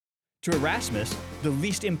To Erasmus, the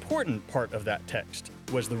least important part of that text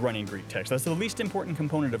was the running Greek text. That's the least important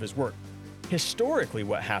component of his work. Historically,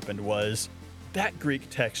 what happened was that Greek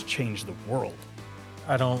text changed the world.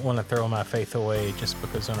 I don't want to throw my faith away just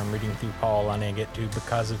because when I'm reading through Paul, I didn't get to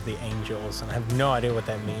because of the angels, and I have no idea what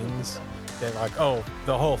that means. They're like, oh,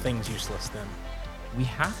 the whole thing's useless then. We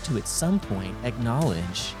have to, at some point,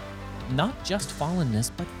 acknowledge not just fallenness,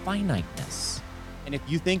 but finiteness. And if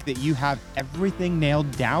you think that you have everything nailed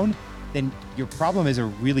down, then your problem is a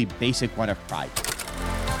really basic one of pride.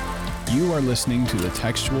 You are listening to the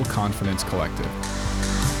Textual Confidence Collective.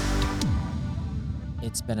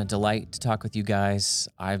 It's been a delight to talk with you guys.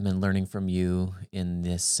 I've been learning from you in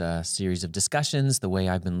this series of discussions, the way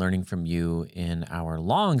I've been learning from you in our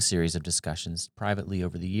long series of discussions privately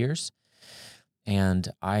over the years. And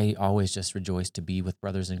I always just rejoice to be with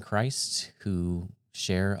brothers in Christ who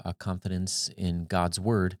share a confidence in God's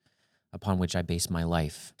word upon which I base my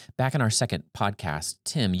life. Back in our second podcast,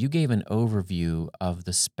 Tim, you gave an overview of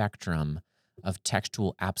the spectrum of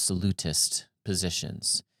textual absolutist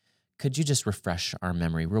positions. Could you just refresh our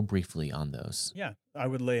memory real briefly on those? Yeah, I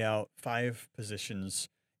would lay out 5 positions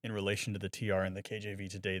in relation to the TR and the KJV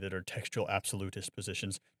today that are textual absolutist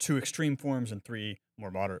positions, 2 extreme forms and 3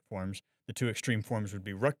 more moderate forms. The 2 extreme forms would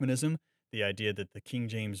be Ruckmanism, the idea that the King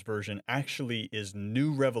James Version actually is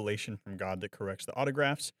new revelation from God that corrects the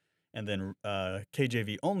autographs, and then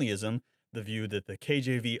KJV onlyism, the view that the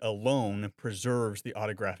KJV alone preserves the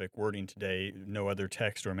autographic wording today. No other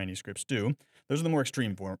text or manuscripts do. Those are the more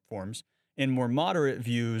extreme forms. In more moderate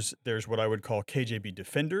views, there's what I would call KJV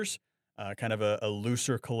defenders, kind of a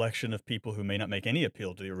looser collection of people who may not make any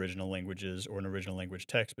appeal to the original languages or an original language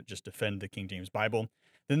text, but just defend the King James Bible.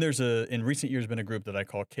 Then there's in recent years, been a group that I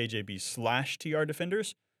call KJV/TR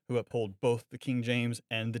defenders, who uphold both the King James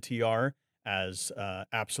and the TR as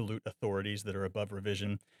absolute authorities that are above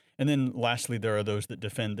revision. And then lastly, there are those that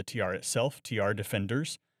defend the TR itself, TR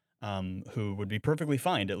defenders, who would be perfectly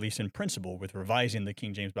fine, at least in principle, with revising the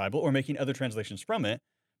King James Bible or making other translations from it,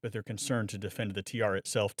 but they're concerned to defend the TR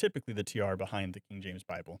itself, typically the TR behind the King James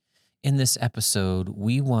Bible. In this episode,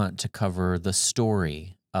 we want to cover the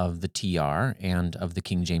story of the TR and of the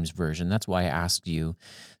King James Version. That's why I asked you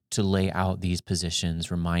to lay out these positions,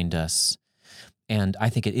 remind us. And I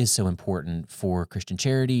think it is so important for Christian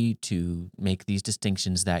Charity to make these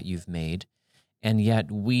distinctions that you've made. And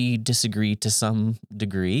yet we disagree to some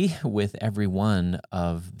degree with every one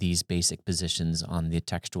of these basic positions on the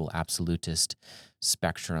textual absolutist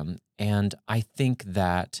spectrum. And I think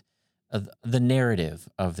that the narrative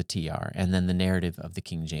of the TR and then the narrative of the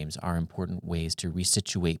King James are important ways to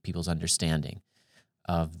resituate people's understanding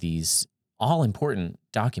of these all-important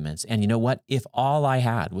documents. And you know what? If all I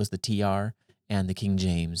had was the TR and the King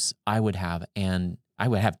James, I would have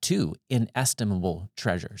 2 inestimable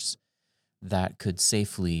treasures that could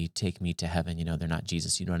safely take me to heaven. You know, they're not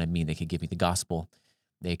Jesus, you know what I mean? They could give me the gospel.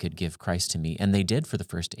 They could give Christ to me. And they did for the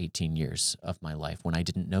first 18 years of my life when I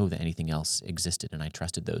didn't know that anything else existed. And I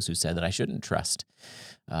trusted those who said that I shouldn't trust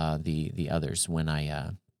the others when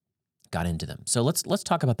I got into them. So let's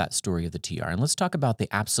talk about that story of the TR, and let's talk about the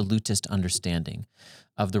absolutist understanding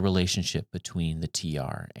of the relationship between the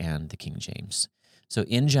TR and the King James. So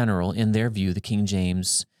in general, in their view, the King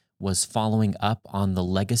James was following up on the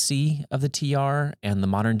legacy of the TR, and the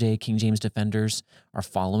modern day King James defenders are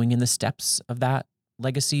following in the steps of that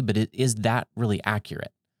legacy, but is that really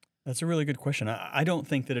accurate? That's a really good question. I don't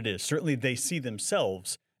think that it is. Certainly they see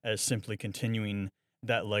themselves as simply continuing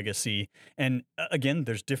that legacy. And again,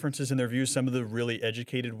 there's differences in their views. Some of the really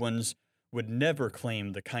educated ones would never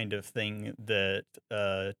claim the kind of thing that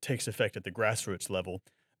takes effect at the grassroots level.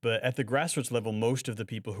 But at the grassroots level, most of the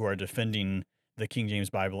people who are defending the King James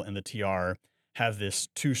Bible and the TR have this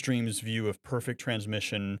 2 streams view of perfect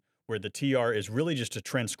transmission, where the TR is really just a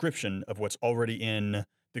transcription of what's already in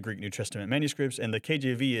the Greek New Testament manuscripts, and the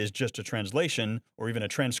KJV is just a translation or even a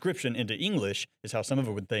transcription into English, is how some of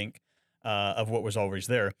it would think, of what was always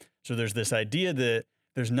there. So there's this idea that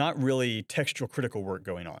there's not really textual critical work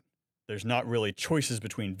going on. There's not really choices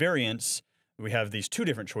between variants. We have these 2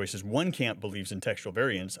 different choices. One camp believes in textual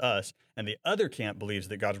variants, us, and the other camp believes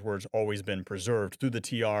that God's word's always been preserved through the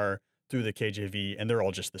TR, through the KJV, and they're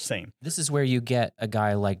all just the same. This is where you get a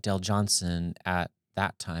guy like Del Johnson at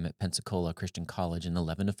that time at Pensacola Christian College in the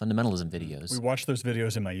Leaven of Fundamentalism videos. We watched those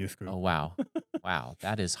videos in my youth group. Oh, wow. Wow,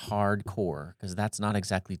 that is hardcore, because that's not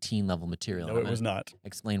exactly teen-level material. No, it was not.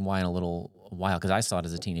 Explain why in a little while, because I saw it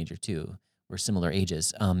as a teenager too. We're similar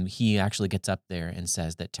ages. He actually gets up there and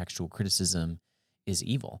says that textual criticism is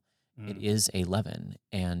evil. It is a leaven,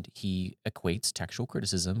 and he equates textual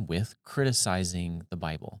criticism with criticizing the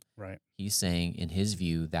Bible. Right. He's saying, in his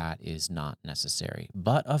view, that is not necessary.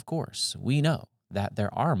 But of course, we know that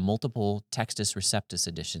there are multiple Textus Receptus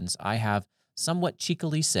editions. I have somewhat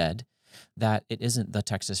cheekily said that it isn't the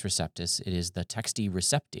Textus Receptus, it is the Texti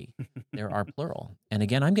Recepti. There are plural. And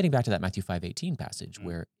again, I'm getting back to that Matthew 5:18 passage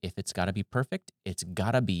where if it's got to be perfect, it's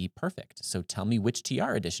got to be perfect. So tell me which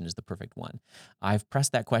TR edition is the perfect one. I've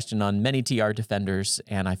pressed that question on many TR defenders,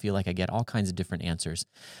 and I feel like I get all kinds of different answers.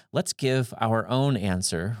 Let's give our own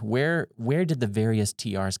answer. Where did the various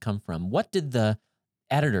TRs come from? What did the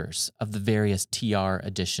editors of the various TR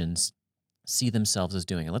editions see themselves as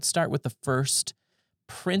doing? And let's start with the first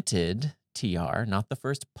printed TR, not the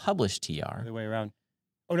first published TR. Other way around.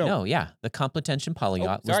 Oh, no. No, yeah. The Complutensian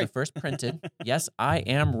Polyglot was sorry. the first printed. Yes, I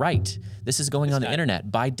am right. This is going on the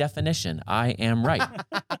internet. By definition, I am right.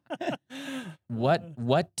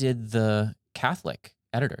 What did the Catholic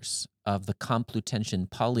editors of the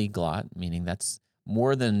Complutensian Polyglot, meaning that's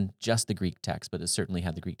more than just the Greek text, but it certainly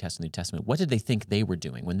had the Greek text in the New Testament, what did they think they were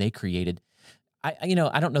doing when they created?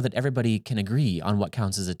 I don't know that everybody can agree on what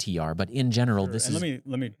counts as a TR, but in general, Sure. this and is...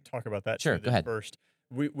 let me talk about that. Sure, too go ahead. First,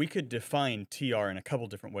 we could define TR in a couple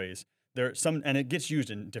different ways. There are some, and it gets used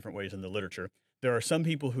in different ways in the literature. There are some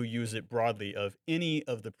people who use it broadly of any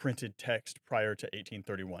of the printed text prior to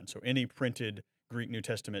 1831. So any printed Greek New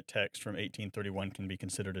Testament text from 1831 can be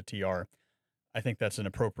considered a TR. I think that's an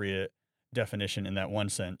appropriate definition in that one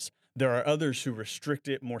sense. There are others who restrict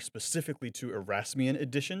it more specifically to Erasmian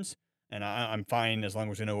editions, and I'm fine as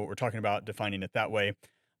long as we know what we're talking about, defining it that way.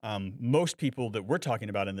 Most people that we're talking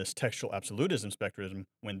about in this textual absolutism spectrum,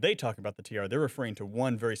 when they talk about the TR, they're referring to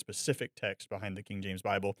one very specific text behind the King James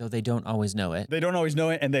Bible. Though they don't always know it. They don't always know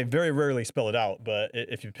it, and they very rarely spell it out, but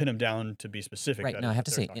if you pin them down to be specific... Right. that Now, is I have what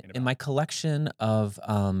to they're say, talking in about. my collection of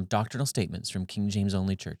doctrinal statements from King James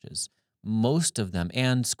only churches, most of them,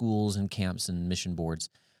 and schools and camps and mission boards,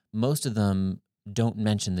 most of them don't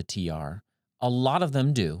mention the TR. A lot of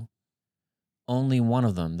them do. Only one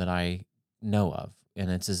of them that I know of, and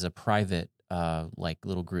it's as a private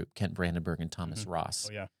little group, Kent Brandenburg and Thomas Ross.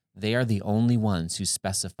 Oh, yeah. They are the only ones who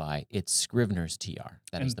specify it's Scrivener's TR.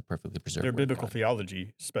 That is And the perfectly preserved Their word of biblical God.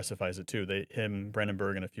 theology specifies it too. Him,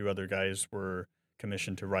 Brandenburg, and a few other guys were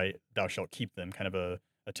commissioned to write "Thou shalt keep them," kind of a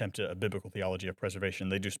attempt at a biblical theology of preservation.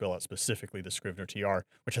 They do spell out specifically the Scrivener TR,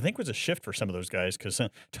 which I think was a shift for some of those guys, because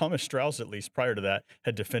Thomas Strauss, at least prior to that,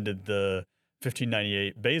 had defended the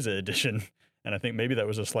 1598 Beza edition, and I think maybe that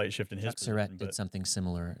was a slight shift in his position. Surratt did something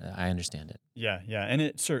similar. I understand it. Yeah, and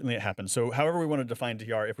it certainly happened. So however we want to define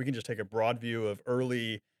TR, if we can just take a broad view of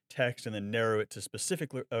early text and then narrow it to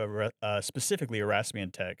specifically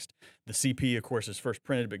Erasmian text. The CP, of course, is first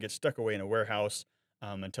printed but gets stuck away in a warehouse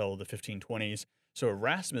until the 1520s. So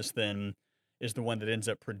Erasmus then is the one that ends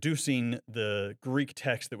up producing the Greek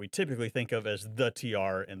text that we typically think of as the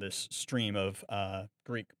TR in this stream of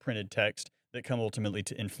Greek printed text that come ultimately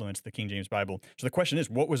to influence the King James Bible. So the question is,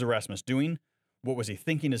 what was Erasmus doing? What was he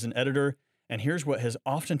thinking as an editor? And here's what has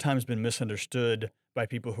oftentimes been misunderstood by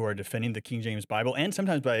people who are defending the King James Bible, and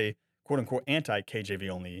sometimes by quote-unquote anti-KJV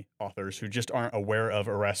only authors who just aren't aware of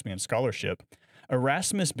Erasmian scholarship.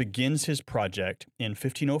 Erasmus begins his project in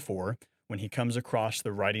 1504 when he comes across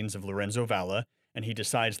the writings of Lorenzo Valla, and he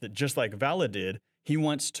decides that just like Valla did, he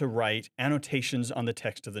wants to write annotations on the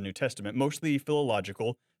text of the New Testament, mostly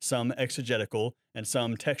philological, some exegetical, and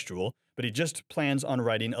some textual, but he just plans on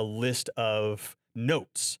writing a list of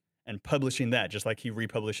notes and publishing that, just like he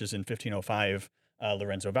republishes in 1505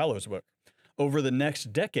 Lorenzo Valla's book. Over the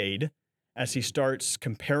next decade, as he starts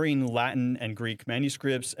comparing Latin and Greek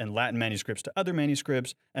manuscripts and Latin manuscripts to other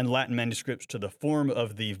manuscripts and Latin manuscripts to the form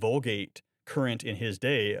of the Vulgate current in his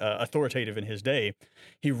day, authoritative in his day,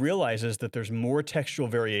 he realizes that there's more textual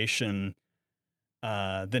variation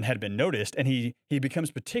than had been noticed, and he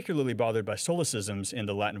becomes particularly bothered by solecisms in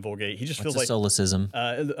the Latin Vulgate. He just feels like solecism?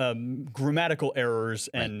 Grammatical errors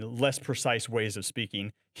and less precise ways of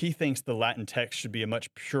speaking. He thinks the Latin text should be a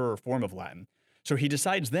much purer form of Latin. So he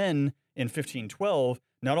decides then in 1512,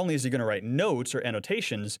 not only is he going to write notes or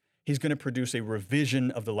annotations, he's going to produce a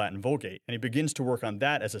revision of the Latin Vulgate, and he begins to work on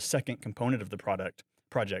that as a second component of the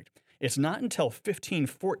project. It's not until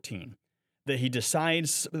 1514 that he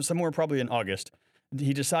decides, somewhere probably in August,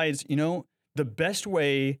 he decides, the best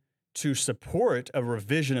way to support a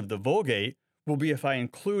revision of the Vulgate will be if I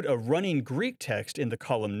include a running Greek text in the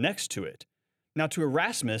column next to it. Now, to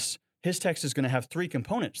Erasmus, his text is going to have three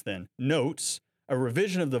components then: notes, a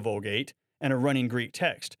revision of the Vulgate, and a running Greek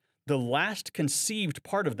text. The last conceived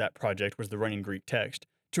part of that project was the running Greek text.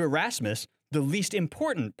 To Erasmus, the least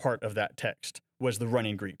important part of that text was the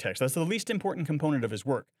running Greek text. That's the least important component of his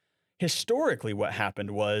work. Historically, what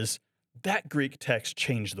happened was that Greek text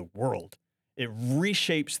changed the world. It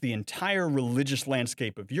reshapes the entire religious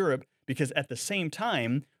landscape of Europe because at the same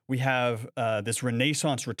time, we have this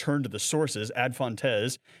Renaissance return to the sources, ad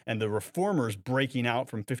fontes, and the reformers breaking out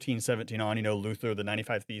from 1517 on, Luther, the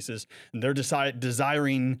 95 Theses, and they're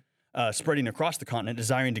desiring, spreading across the continent,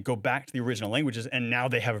 desiring to go back to the original languages, and now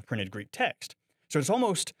they have a printed Greek text. So it's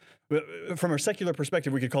almost, from a secular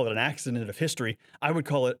perspective, we could call it an accident of history. I would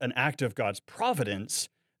call it an act of God's providence,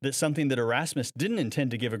 that something that Erasmus didn't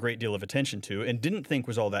intend to give a great deal of attention to and didn't think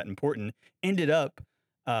was all that important ended up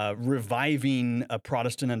reviving a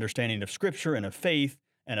Protestant understanding of Scripture and of faith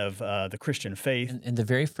and of the Christian faith. And the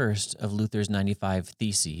very first of Luther's 95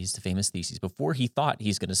 Theses, the famous Theses, before he thought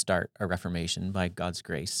he's going to start a Reformation by God's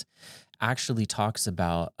grace, actually talks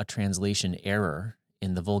about a translation error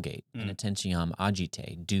in the Vulgate, in Intentiam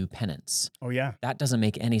agite, do penance. Oh, yeah. That doesn't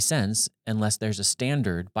make any sense unless there's a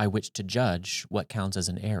standard by which to judge what counts as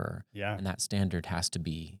an error. Yeah. And that standard has to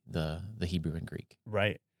be the Hebrew and Greek.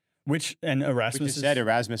 Right. Erasmus We just said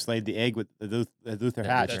Erasmus laid the egg with the Luther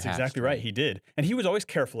hatch. That's exactly right. He did. And he was always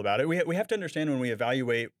careful about it. We have to understand when we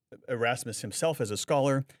evaluate Erasmus himself as a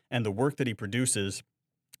scholar and the work that he produces,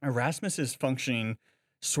 Erasmus is functioning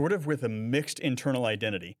sort of with a mixed internal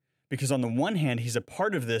identity. Because on the one hand, he's a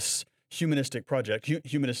part of this humanistic project,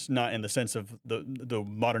 humanist not in the sense of the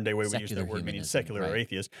modern day way we use that word, meaning secular or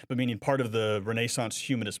atheist, but meaning part of the Renaissance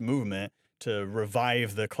humanist movement to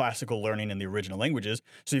revive the classical learning in the original languages.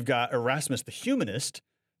 So you've got Erasmus the humanist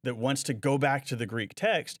that wants to go back to the Greek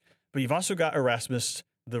text, but you've also got Erasmus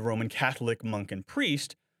the Roman Catholic monk and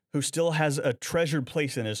priest who still has a treasured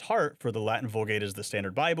place in his heart for the Latin Vulgate as the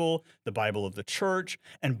standard Bible, the Bible of the church,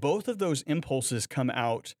 and both of those impulses come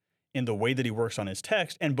out in the way that he works on his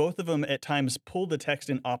text, and both of them at times pull the text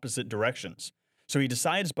in opposite directions. So he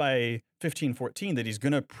decides by 1514 that he's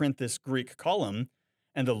going to print this Greek column,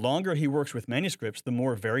 and the longer he works with manuscripts, the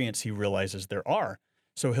more variants he realizes there are.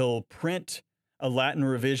 So he'll print a Latin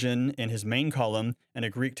revision in his main column and a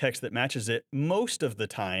Greek text that matches it most of the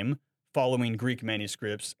time, following Greek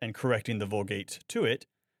manuscripts and correcting the Vulgate to it.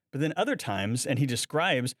 But then other times, and he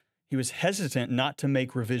describes, he was hesitant not to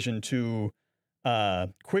make revision too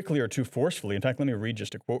quickly or too forcefully. In fact, let me read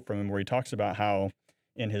just a quote from him where he talks about how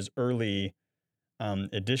in his early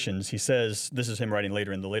editions, he says, this is him writing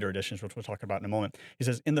later in the later editions, which we'll talk about in a moment. He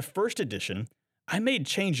says, in the first edition, I made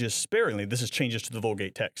changes sparingly. This is changes to the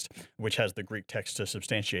Vulgate text, which has the Greek text to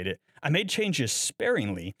substantiate it. I made changes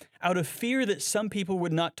sparingly out of fear that some people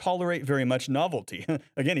would not tolerate very much novelty.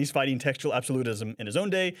 Again, he's fighting textual absolutism in his own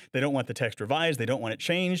day. They don't want the text revised. They don't want it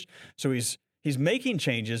changed. So he's making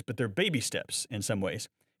changes, but they're baby steps in some ways.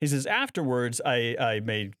 He says, afterwards, I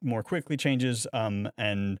made more quickly changes,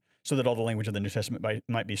 and so that all the language of the New Testament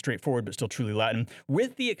might be straightforward, but still truly Latin,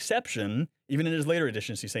 with the exception, even in his later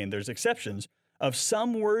editions, he's saying there's exceptions, of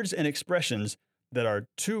some words and expressions that are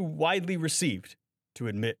too widely received to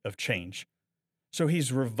admit of change. So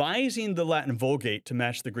he's revising the Latin Vulgate to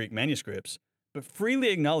match the Greek manuscripts, but freely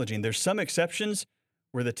acknowledging there's some exceptions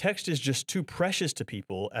where the text is just too precious to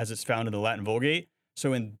people as it's found in the Latin Vulgate.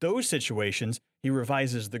 So in those situations, he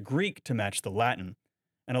revises the Greek to match the Latin.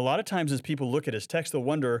 And a lot of times as people look at his text, they'll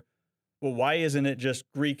wonder, well, why isn't it just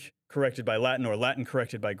Greek corrected by Latin or Latin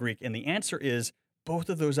corrected by Greek? And the answer is both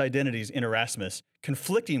of those identities in Erasmus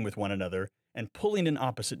conflicting with one another and pulling in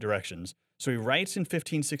opposite directions. So he writes in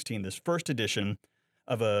 1516 this first edition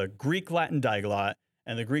of a Greek-Latin diglot,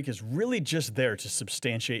 and the Greek is really just there to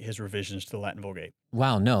substantiate his revisions to the Latin Vulgate.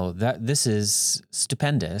 Wow, no, this is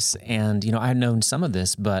stupendous. And, I've known some of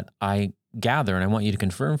this, but I gather, and I want you to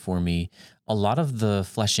confirm for me, a lot of the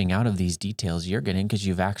fleshing out of these details you're getting because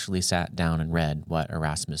you've actually sat down and read what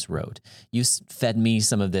Erasmus wrote. You fed me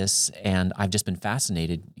some of this, and I've just been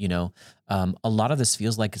fascinated. A lot of this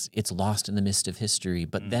feels like it's lost in the mist of history,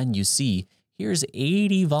 but then you see, here's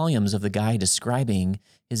 80 volumes of the guy describing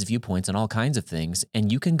his viewpoints on all kinds of things,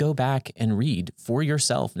 and you can go back and read for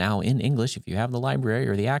yourself now in English if you have the library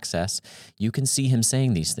or the access. You can see him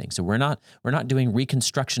saying these things. So we're not doing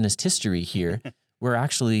Reconstructionist history here. We're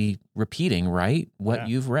actually repeating, right, what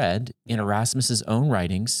you've read in Erasmus's own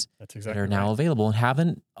writings. That's exactly that are now available and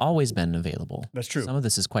haven't always been available. That's true. Some of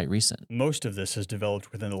this is quite recent. Most of this has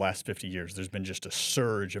developed within the last 50 years. There's been just a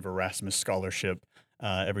surge of Erasmus scholarship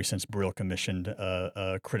ever since Brill commissioned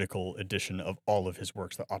a critical edition of all of his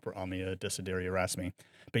works, the Opera Omnia Desideri Erasmi.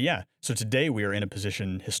 But yeah, so today we are in a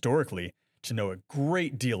position historically to know a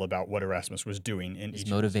great deal about what Erasmus was doing in His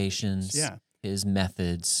each motivations, of his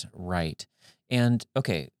methods, right. And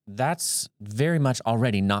okay, that's very much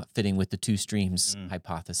already not fitting with the two streams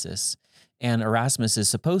hypothesis. And Erasmus is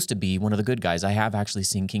supposed to be one of the good guys. I have actually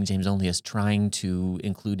seen King James Onlyists trying to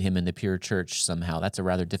include him in the pure church somehow. That's a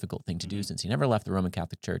rather difficult thing to do since he never left the Roman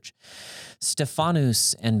Catholic Church.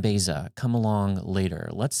 Stephanus and Beza come along later.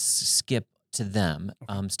 Let's skip to them.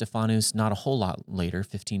 Stephanus, not a whole lot later,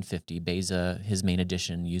 1550. Beza, his main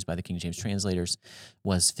edition used by the King James translators,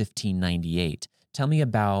 was 1598. Tell me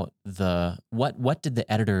about what did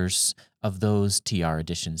the editors of those TR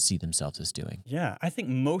editions see themselves as doing? Yeah, I think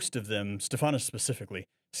most of them, Stephanus specifically,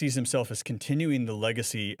 sees himself as continuing the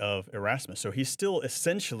legacy of Erasmus. So he's still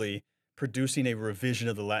essentially producing a revision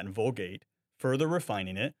of the Latin Vulgate, further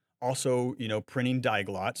refining it, also, printing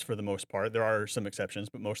diglots for the most part. There are some exceptions,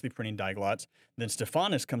 but mostly printing diglots. Then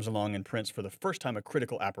Stephanus comes along and prints for the first time a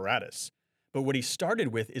critical apparatus. But what he started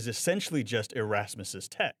with is essentially just Erasmus's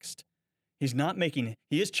text. He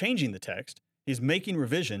is changing the text. He's making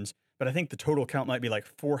revisions, but I think the total count might be like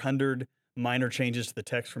 400 minor changes to the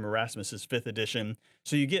text from Erasmus's 5th edition.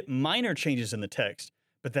 So you get minor changes in the text,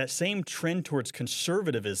 but that same trend towards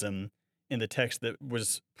conservatism in the text that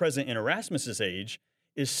was present in Erasmus's age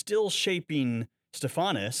is still shaping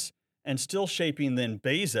Stephanus and still shaping then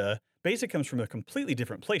Beza. Beza comes from a completely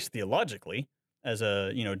different place theologically as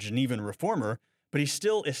a, Genevan reformer, but he's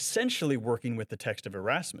still essentially working with the text of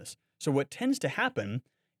Erasmus. So what tends to happen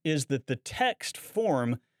is that the text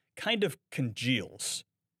form kind of congeals.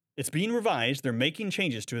 It's being revised. They're making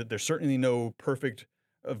changes to it. There's certainly no perfect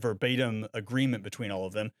verbatim agreement between all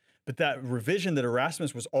of them. But that revision that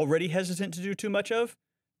Erasmus was already hesitant to do too much of,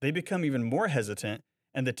 they become even more hesitant,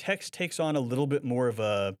 and the text takes on a little bit more of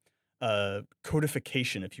a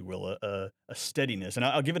codification, if you will, a steadiness. And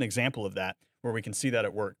I'll give an example of that where we can see that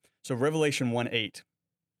at work. So Revelation 1:8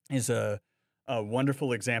 is a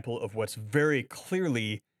wonderful example of what's very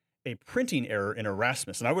clearly a printing error in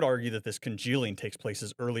Erasmus. And I would argue that this congealing takes place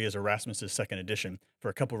as early as Erasmus's 2nd edition for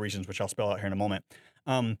a couple of reasons, which I'll spell out here in a moment.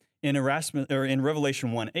 In Revelation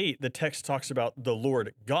 1:8, the text talks about the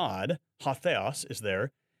Lord God, Hatheos is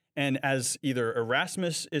there. And as either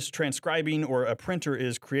Erasmus is transcribing or a printer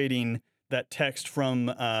is creating that text from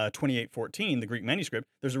 2814, the Greek manuscript,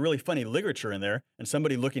 there's a really funny ligature in there, and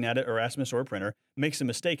somebody looking at it, Erasmus or a printer, makes a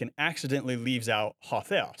mistake and accidentally leaves out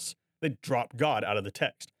Hatheos. They drop God out of the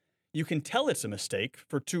text. You can tell it's a mistake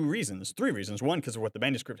for 3 reasons. One, because of what the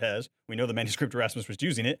manuscript has. We know the manuscript Erasmus was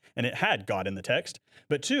using it, and it had God in the text.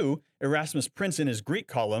 But 2, Erasmus prints in his Greek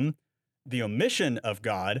column the omission of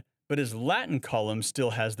God, but his Latin column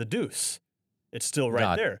still has the deus. It's still right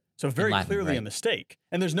God. there. So very Latin, clearly right. a mistake.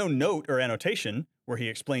 And there's no note or annotation where he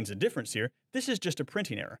explains the difference here. This is just a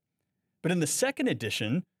printing error. But in the 2nd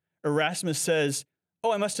edition, Erasmus says,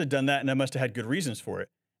 I must have done that and I must have had good reasons for it.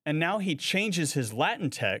 And now he changes his Latin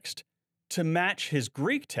text to match his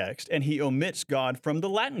Greek text, and he omits God from the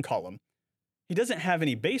Latin column. He doesn't have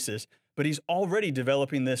any basis, but he's already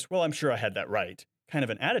developing this, I'm sure I had that right, kind of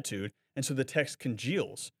an attitude. And so the text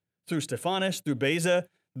congeals. Through Stephanus, through Beza,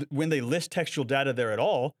 when they list textual data there at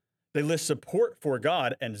all, they list support for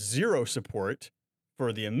God and 0 support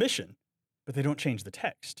for the omission, but they don't change the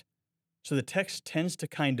text. So the text tends to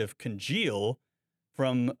kind of congeal for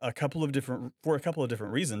a couple of different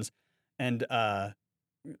reasons, and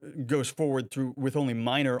goes forward through with only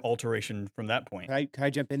minor alteration from that point. Can I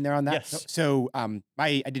jump in there on that? Yes. So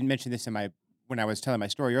I didn't mention this when I was telling my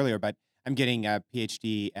story earlier, but I'm getting a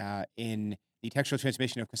PhD in the textual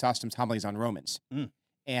transmission of Chrysostom's homilies on Romans.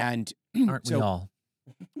 And Aren't we all?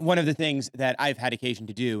 One of the things that I've had occasion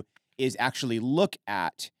to do is actually look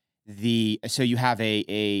at so you have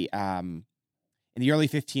in the early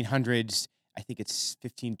 1500s, I think it's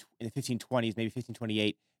in the 1520s, maybe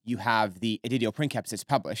 1528, you have the Editio Princeps that's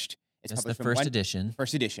published. It's That's published the from first edition.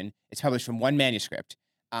 First edition. It's published from one manuscript.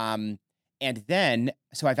 And then,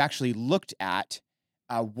 so I've actually looked at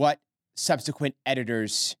what subsequent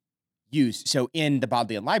editors use. So in the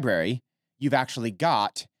Bodleian Library, you've actually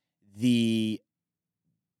got the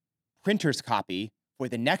printer's copy for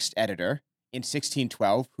the next editor in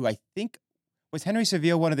 1612, who I think was Henry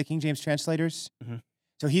Saville, one of the King James translators. Mm-hmm.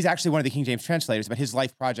 So he's actually one of the King James translators, but his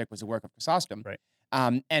life project was the work of Chrysostom. Right.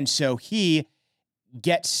 And so he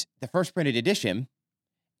gets the first printed edition,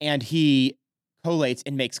 and he collates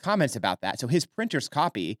and makes comments about that. So his printer's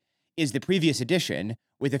copy is the previous edition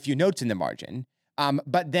with a few notes in the margin.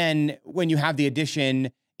 But then when you have the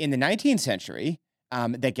edition in the 19th century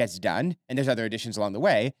that gets done, and there's other editions along the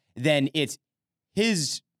way, then it's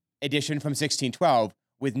his edition from 1612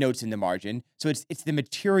 with notes in the margin. So it's the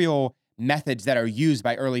material methods that are used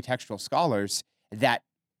by early textual scholars that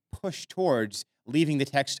push towards leaving the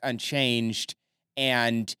text unchanged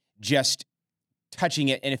and just touching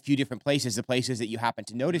it in a few different places, the places that you happen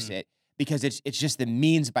to notice it, because it's just the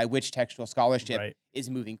means by which textual scholarship Right. is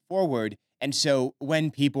moving forward. And so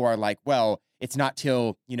when people are like, well, it's not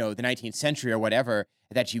till, the 19th century or whatever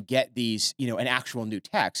that you get these, an actual new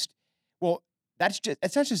text. Well, that's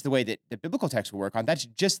not just the way that the biblical text will work on. That's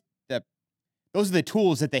just those are the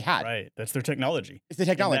tools that they had. Right. That's their technology. It's the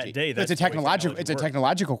technology. In that day, So that's the way technology worked.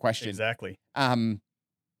 technological question. Exactly.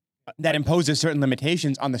 That imposes certain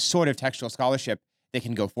limitations on the sort of textual scholarship that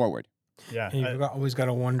can go forward. Yeah. And you've always got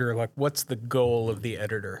to wonder, like, what's the goal of the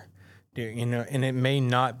editor? And it may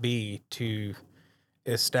not be to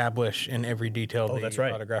establish in every detail the that's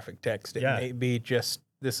right. autographic text. It Yeah. may be just,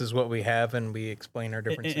 this is what we have, and we explain our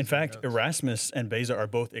differences. In fact, notes. Erasmus and Beza are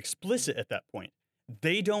both explicit at that point.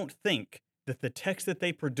 They don't think that the text that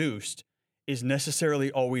they produced is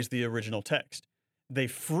necessarily always the original text. They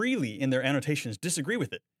freely, in their annotations, disagree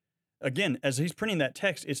with it. Again, as he's printing that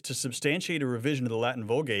text, it's to substantiate a revision of the Latin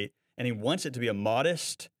Vulgate, and he wants it to be a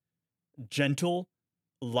modest, gentle,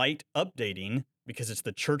 light updating because it's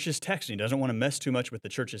the church's text, and he doesn't want to mess too much with the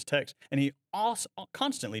church's text. And he also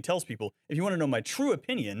constantly tells people, if you want to know my true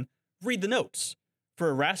opinion, read the notes. For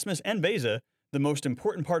Erasmus and Beza, the most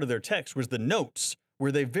important part of their text was the notes,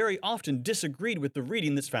 where they very often disagreed with the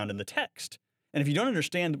reading that's found in the text. And if you don't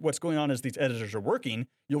understand what's going on as these editors are working,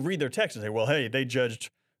 you'll read their text and say, well, hey, they judged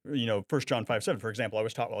 1 John 5:7, for example. I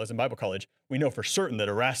was taught while I was in Bible college, we know for certain that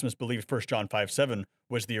Erasmus believed 1 John 5:7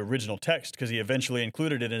 was the original text because he eventually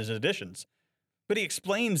included it in his editions. But he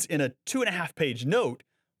explains in a 2.5-page note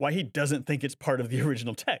why he doesn't think it's part of the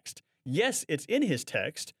original text. Yes, it's in his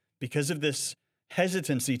text because of this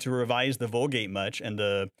hesitancy to revise the Vulgate much and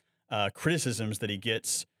the criticisms that he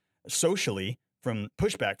gets socially from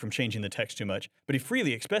pushback from changing the text too much, but he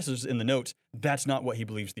freely expresses in the notes that's not what he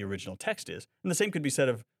believes the original text is. And the same could be said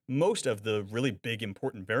of most of the really big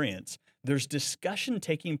important variants. There's discussion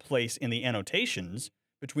taking place in the annotations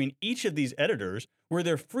between each of these editors where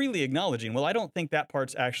they're freely acknowledging, well, I don't think that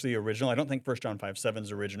part's actually original. I don't think 1 John 5:7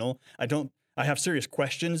 is original. I have serious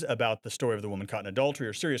questions about the story of the woman caught in adultery,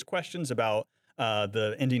 or serious questions about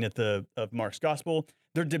the ending of Mark's gospel.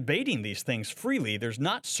 They're debating these things freely. There's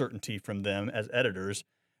not certainty from them as editors,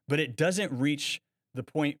 but it doesn't reach the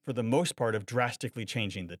point for the most part of drastically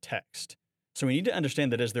changing the text. So we need to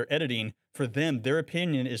understand that as they're editing, for them, their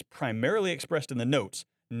opinion is primarily expressed in the notes,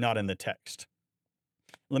 not in the text.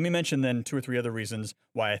 Let me mention then 2 or 3 other reasons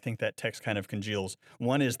why I think that text kind of congeals.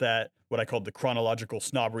 One is that what I call the chronological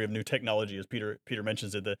snobbery of new technology, as Peter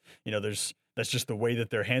mentions it, that's just the way that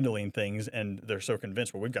they're handling things, and they're so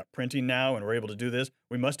convinced, well, we've got printing now and we're able to do this.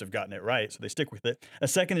 We must have gotten it right, so they stick with it. A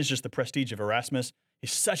second is just the prestige of Erasmus.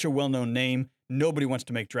 He's such a well-known name. Nobody wants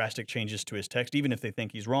to make drastic changes to his text, even if they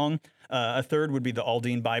think he's wrong. A third would be the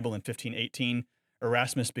Aldine Bible in 1518.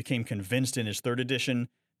 Erasmus became convinced in his 3rd edition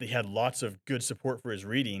that he had lots of good support for his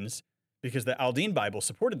readings because the Aldine Bible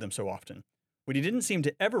supported them so often. What he didn't seem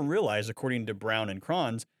to ever realize, according to Brown and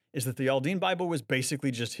Kranz, is that the Aldine Bible was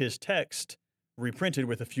basically just his text reprinted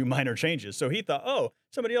with a few minor changes. So he thought, oh,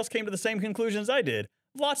 somebody else came to the same conclusions I did.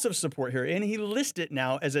 Lots of support here. And he lists it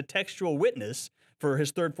now as a textual witness for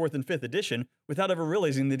his 3rd, 4th, and 5th edition without ever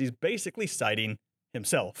realizing that he's basically citing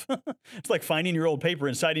himself. It's like finding your old paper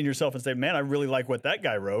and citing yourself and saying, man, I really like what that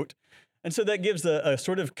guy wrote. And so that gives a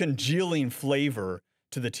sort of congealing flavor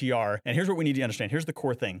to the TR. And here's what we need to understand. Here's the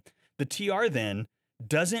core thing. The TR then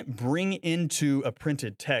doesn't bring into a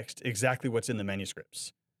printed text exactly what's in the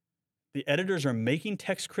manuscripts. The editors are making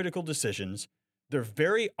text critical decisions. They're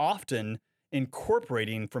very often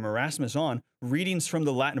incorporating from Erasmus on readings from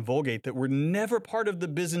the Latin Vulgate that were never part of the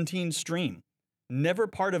Byzantine stream, never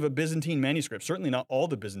part of a Byzantine manuscript, certainly not all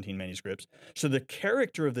the Byzantine manuscripts. So the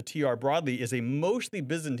character of the TR broadly is a mostly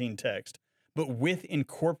Byzantine text, but with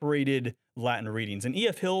incorporated Latin readings. And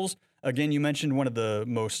E.F. Hills, again, you mentioned one of the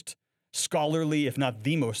most scholarly, if not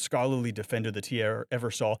the most scholarly defender the TR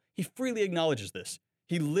ever saw. He freely acknowledges this.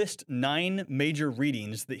 He lists 9 major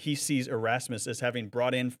readings that he sees Erasmus as having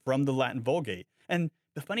brought in from the Latin Vulgate. And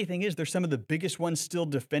the funny thing is, they're some of the biggest ones still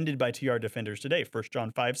defended by TR defenders today. 1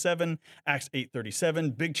 John 5:7, Acts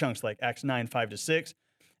 8:37, big chunks like Acts 9:5-6.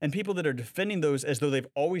 And people that are defending those as though they've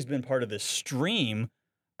always been part of this stream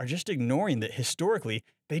are just ignoring that historically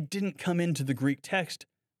they didn't come into the Greek text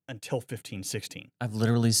until 1516. I've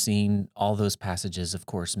literally seen all those passages, of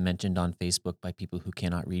course, mentioned on Facebook by people who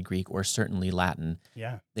cannot read Greek or certainly Latin.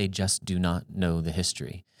 Yeah. They just do not know the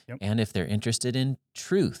history. Yep. And if they're interested in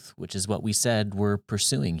truth, which is what we said we're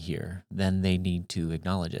pursuing here, then they need to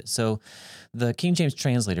acknowledge it. So the King James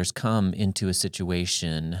translators come into a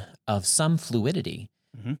situation of some fluidity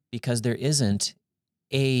because there isn't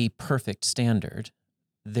a perfect standard.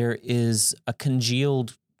 There is a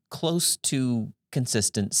congealed, close to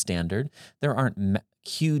consistent standard. There aren't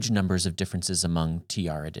huge numbers of differences among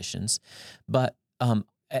TR editions, but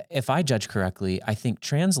if I judge correctly, I think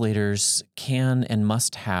translators can and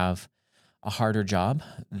must have a harder job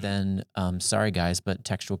than, sorry guys, but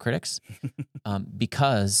textual critics,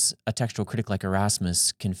 because a textual critic like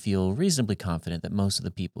Erasmus can feel reasonably confident that most of the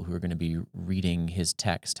people who are going to be reading his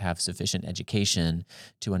text have sufficient education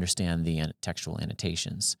to understand the textual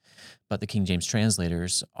annotations. But the King James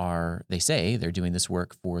translators they say they're doing this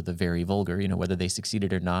work for the very vulgar, whether they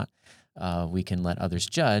succeeded or not. We can let others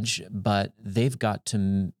judge, but they've got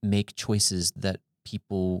to make choices that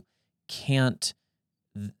people can't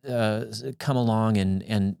come along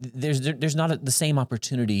and there's not the same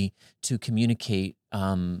opportunity to communicate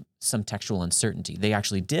some textual uncertainty. They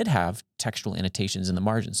actually did have textual annotations in the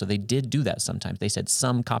margin, so they did do that sometimes. They said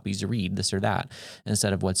some copies read this or that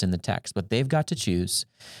instead of what's in the text, but they've got to choose.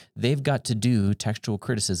 They've got to do textual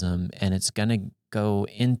criticism, and it's going to go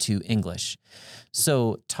into English.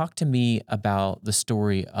 So talk to me about the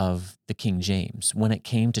story of the King James. When it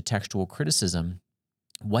came to textual criticism,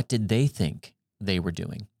 what did they think they were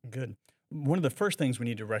doing? Good. One of the first things we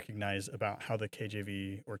need to recognize about how the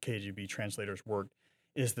KJV or KJV translators work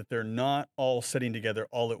is that they're not all sitting together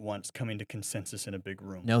all at once, coming to consensus in a big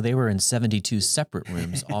room. No, they were in 72 separate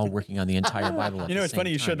rooms, all working on the entire Bible at the It's same funny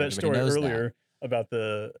you time. shared that Everybody story knows earlier about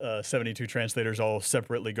the 72 translators all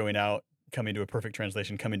separately going out, coming to a perfect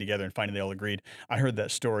translation, coming together, and finally they all agreed. I heard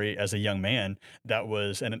that story as a young man. That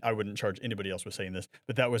was, and I wouldn't charge anybody else with saying this,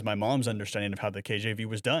 but that was my mom's understanding of how the KJV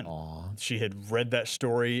was done. Aw. She had read that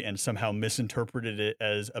story and somehow misinterpreted it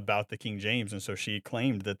as about the King James, and so she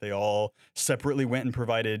claimed that they all separately went and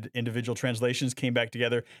provided individual translations, came back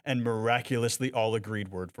together, and miraculously all agreed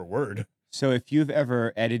word for word. So if you've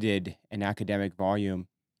ever edited an academic volume,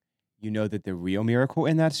 you know that the real miracle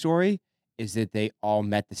in that story is that they all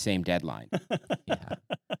met the same deadline. Yeah.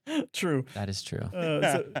 True. That is true.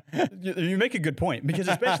 You make a good point, because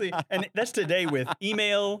especially, and that's today with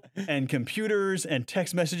email and computers and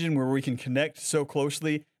text messaging where we can connect so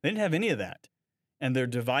closely. They didn't have any of that. And they're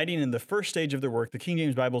dividing in the first stage of their work. The King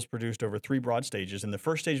James Bible is produced over 3 broad stages. In the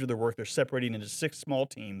first stage of their work, they're separating into 6 small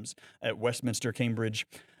teams at Westminster, Cambridge,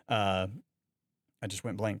 I just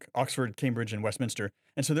went blank. Oxford, Cambridge, and Westminster.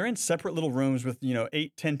 And so they're in separate little rooms with,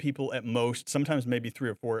 8, 10 people at most, sometimes maybe 3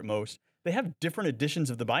 or 4 at most. They have different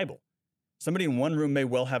editions of the Bible. Somebody in one room may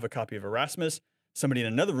well have a copy of Erasmus. Somebody in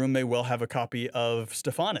another room may well have a copy of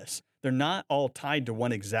Stephanus. They're not all tied to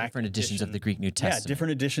one exact Different editions of edition. the Greek New Testament. Yeah,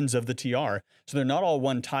 different editions of the TR. So they're not all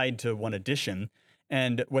one tied to one edition.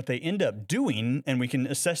 And what they end up doing, and we can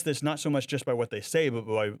assess this not so much just by what they say, but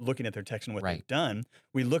by looking at their text and what Right. they've done,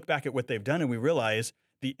 we look back at what they've done and we realize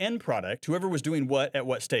the end product, whoever was doing what at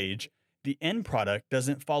what stage, the end product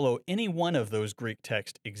doesn't follow any one of those Greek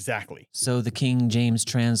texts exactly. So the King James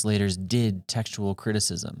translators did textual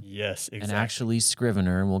criticism. Yes, exactly. And actually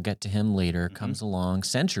Scrivener, and we'll get to him later, comes along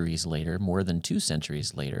centuries later, more than 2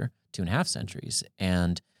 centuries later, 2.5 centuries,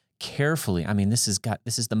 and carefully, this is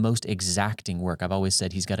the most exacting work. I've always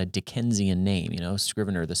said he's got a Dickensian name,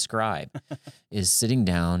 Scrivener, the scribe, is sitting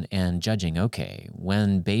down and judging, okay,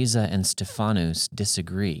 when Beza and Stephanus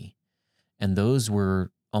disagree, and those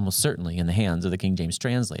were almost certainly in the hands of the King James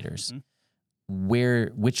translators,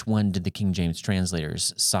 which one did the King James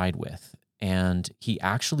translators side with? And he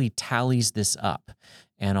actually tallies this up.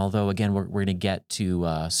 And although, again, we're going to get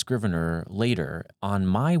to Scrivener later, on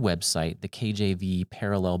my website, the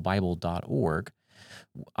KJVParallelBible.org,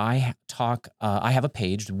 I have a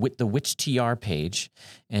page, the Which TR page,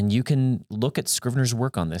 and you can look at Scrivener's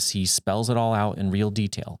work on this. He spells it all out in real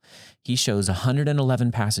detail. He shows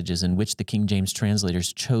 111 passages in which the King James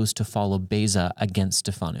translators chose to follow Beza against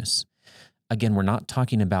Stephanus. Again, we're not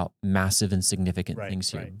talking about massive and significant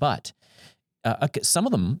things here, but some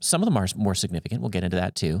of them are more significant. We'll get into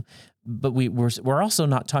that too. But we're also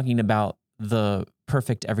not talking about the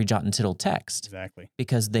perfect every jot and tittle text. Exactly.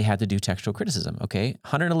 Because they had to do textual criticism, okay?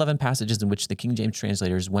 111 passages in which the King James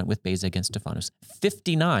translators went with Beza against Stephanus.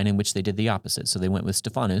 59 in which they did the opposite. So they went with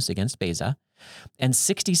Stephanus against Beza. And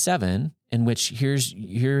 67 in which,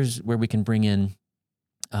 here's where we can bring in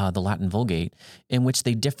the Latin Vulgate, in which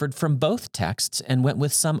they differed from both texts and went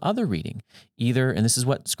with some other reading. Either, and this is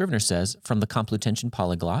what Scrivener says, from the Complutensian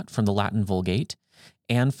Polyglot, from the Latin Vulgate,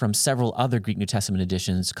 and from several other Greek New Testament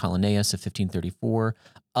editions, Collinnaeus of 1534,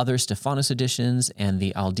 other Stephanus editions, and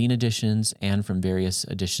the Aldine editions, and from various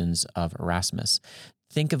editions of Erasmus.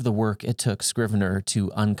 Think of the work it took Scrivener to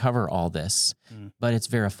uncover all this, but it's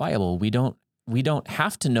verifiable. We don't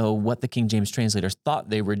have to know what the King James translators thought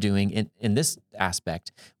they were doing in this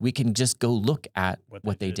aspect. We can just go look at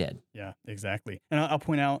what they did. Yeah, exactly. And I'll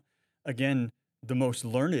point out, again, the most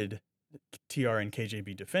learned TR and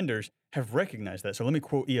KJV defenders have recognized that. So let me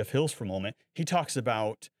quote E.F. Hills for a moment. He talks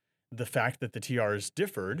about the fact that the TRs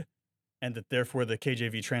differed and that therefore the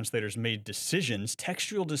KJV translators made decisions,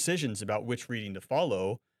 textual decisions about which reading to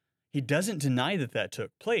follow. He doesn't deny that that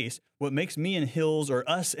took place. What makes me and Hills, or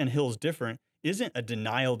us and Hills, different isn't a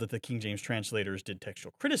denial that the King James translators did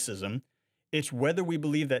textual criticism. It's whether we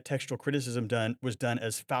believe that textual criticism was done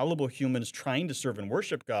as fallible humans trying to serve and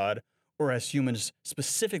worship God, or as humans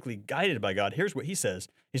specifically guided by God. Here's what he says.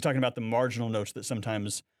 He's talking about the marginal notes that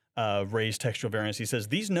sometimes raise textual variance. He says,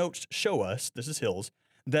 these notes show us, this is Hills,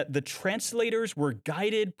 that the translators were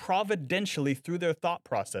guided providentially through their thought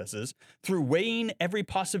processes, through weighing every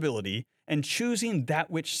possibility and choosing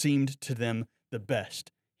that which seemed to them the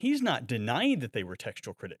best. He's not denying that they were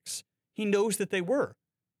textual critics. He knows that they were.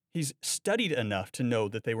 He's studied enough to know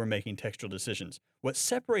that they were making textual decisions. What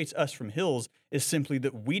separates us from Hills is simply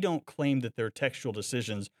that we don't claim that their textual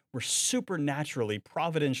decisions were supernaturally,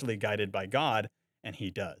 providentially guided by God, and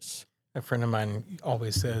he does. A friend of mine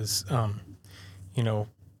always says,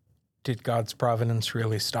 did God's providence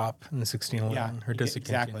really stop in 1611, or does it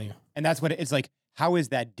continue? And that's what it's like. How is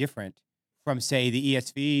that different from, say, the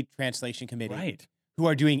ESV translation committee, Right, who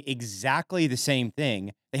are doing exactly the same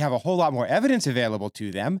thing? They have a whole lot more evidence available to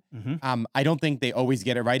them. Mm-hmm. I don't think they always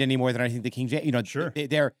get it right any more than I think the King James. Sure.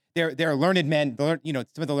 They're learned men. Some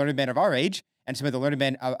of the learned men of our age and some of the learned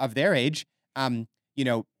men of their age. There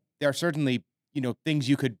are certainly things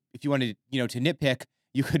you could, if you wanted to nitpick,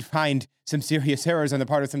 you could find some serious errors on the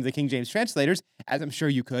part of some of the King James translators, as I'm sure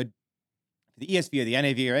you could the ESV or the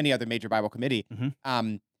NAV or any other major Bible committee.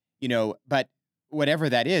 Mm-hmm. But whatever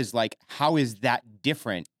that is, like, how is that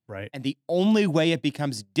different? Right. And the only way it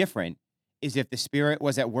becomes different is if the Spirit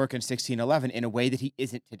was at work in 1611 in a way that he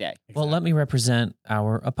isn't today. Well, let me represent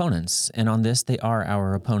our opponents. And on this, they are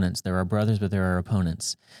our opponents. They're our brothers, but they're our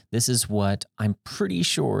opponents. This is what I'm pretty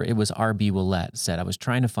sure it was R.B. Willett said. I was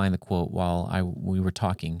trying to find the quote while we were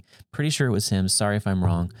talking. Pretty sure it was him. Sorry if I'm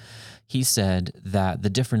wrong. He said that the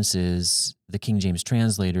difference is the King James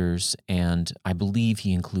translators, and I believe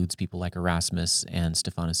he includes people like Erasmus and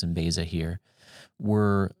Stephanus and Beza here,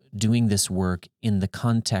 were doing this work in the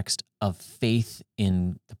context of faith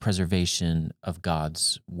in the preservation of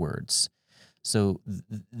God's words. So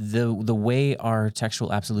the way our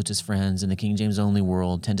textual absolutist friends in the King James only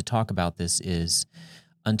world tend to talk about this is,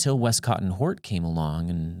 until Westcott and Hort came along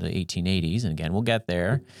in the 1880s, and again, we'll get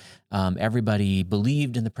there, everybody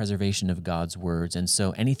believed in the preservation of God's words, and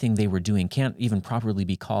so anything they were doing can't even properly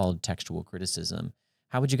be called textual criticism.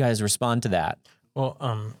 How would you guys respond to that?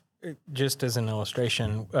 Well, just as an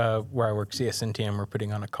illustration, where I work CSNTM, we're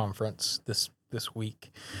putting on a conference this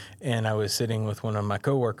week, and I was sitting with one of my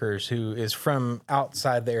coworkers who is from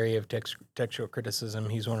outside the area of textual criticism.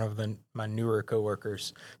 He's one of my newer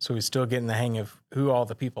coworkers, so he's still getting the hang of who all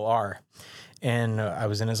the people are. And I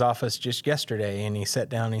was in his office just yesterday, and he sat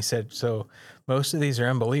down and he said, so most of these are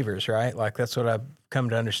unbelievers, right? Like, that's what I've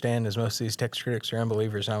come to understand, is most of these text critics are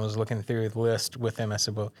unbelievers. And I was looking through the list with him. I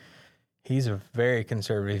said, well, he's a very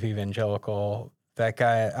conservative evangelical. That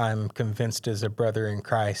guy, I'm convinced, is a brother in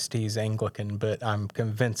Christ. He's Anglican, but I'm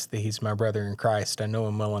convinced that he's my brother in Christ. I know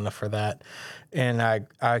him well enough for that. And I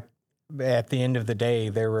at the end of the day,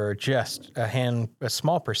 there were just a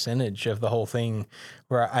small percentage of the whole thing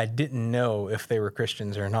where I didn't know if they were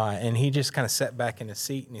Christians or not. And he just kind of sat back in his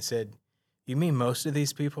seat and he said, "You mean most of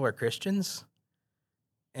these people are Christians?"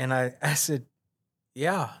 And I said,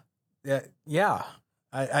 yeah.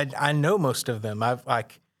 I know most of them.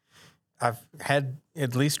 I've had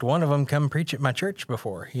at least one of them come preach at my church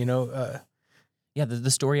before, Yeah,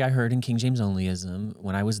 the story I heard in King James Onlyism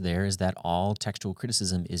when I was there is that all textual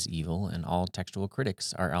criticism is evil, and all textual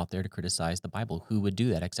critics are out there to criticize the Bible. Who would do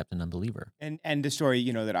that except an unbeliever? And the story,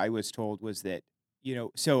 that I was told was that,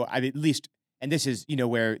 so I at least, and this is,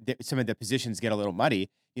 where some of the positions get a little muddy,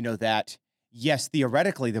 that yes,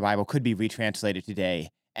 theoretically the Bible could be retranslated today,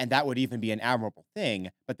 and that would even be an admirable thing,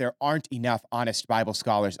 but there aren't enough honest Bible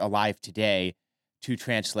scholars alive today to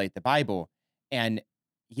translate the Bible. And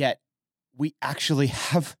yet we actually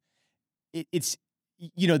have, it's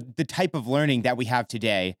the type of learning that we have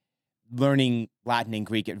today, learning Latin and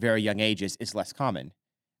Greek at very young ages, is less common.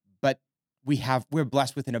 But we're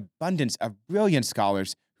blessed with an abundance of brilliant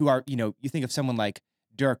scholars who are, you think of someone like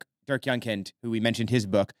Dirk Youngkind, who we mentioned his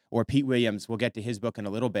book, or Pete Williams. We'll get to his book in a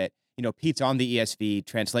little bit. Pete's on the ESV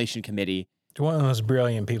translation committee. He's one of the most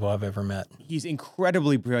brilliant people I've ever met. He's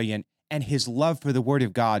incredibly brilliant, and his love for the Word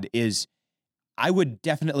of God is, I would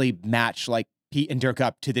definitely match like Pete and Dirk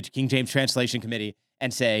up to the King James Translation Committee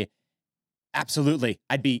and say, absolutely,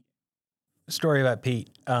 I'd be. Story about Pete.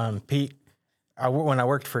 Pete, when I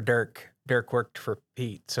worked for Dirk worked for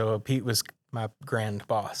Pete. So Pete was my grand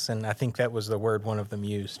boss. And I think that was the word one of them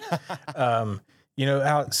used.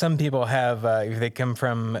 Some people have, if they come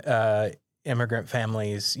from immigrant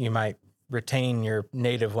families, you might retain your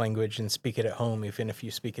native language and speak it at home, even if you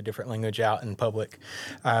speak a different language out in public.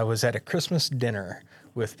 I was at a Christmas dinner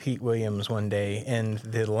with Pete Williams one day, and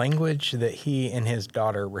the language that he and his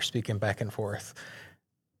daughter were speaking back and forth,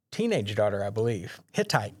 teenage daughter, I believe,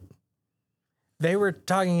 Hittite. They were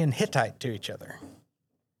talking in Hittite to each other.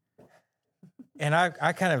 And I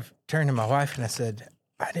kind of turned to my wife and I said,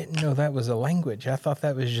 I didn't know that was a language. I thought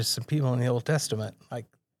that was just some people in the Old Testament. Like,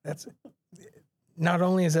 that's not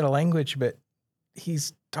only is it a language, but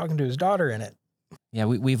he's talking to his daughter in it. Yeah,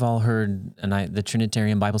 we've all heard, and the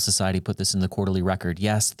Trinitarian Bible Society put this in the quarterly record.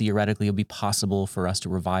 Yes, theoretically, it would be possible for us to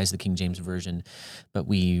revise the King James Version, but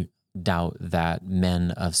we doubt that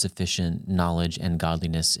men of sufficient knowledge and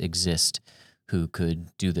godliness exist who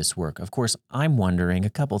could do this work. Of course, I'm wondering a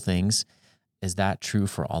couple things. Is that true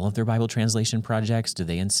for all of their Bible translation projects? Do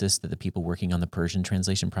they insist that the people working on the Persian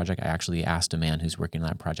translation project? I actually asked a man who's working on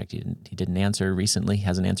that project. He didn't answer recently,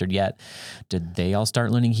 hasn't answered yet. Did they all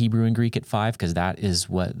start learning Hebrew and Greek at 5? Because that is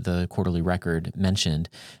what the quarterly record mentioned.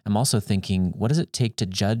 I'm also thinking, what does it take to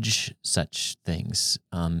judge such things?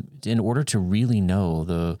 In order to really know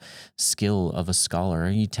the skill of a scholar,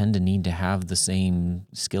 you tend to need to have the same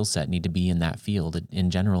skill set, need to be in that field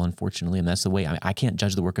in general, unfortunately. And that's the way. I can't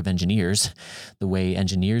judge the work of engineers the way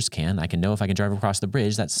engineers can. I can know if I can drive across the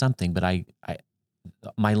bridge, that's something, but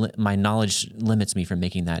my knowledge limits me from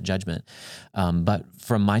making that judgment. But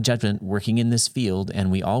from my judgment, working in this field,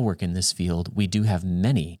 and we all work in this field, we do have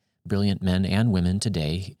many brilliant men and women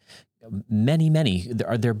today. Many.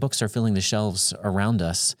 Their books are filling the shelves around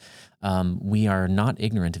us. We are not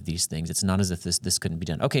ignorant of these things. It's not as if this couldn't be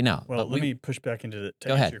done. Okay, now. Well, let me push back into to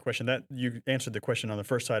Go answer ahead. your question. That you answered the question on the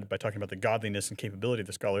first side by talking about the godliness and capability of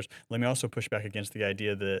the scholars. Let me also push back against the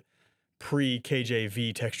idea that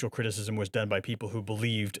pre-KJV textual criticism was done by people who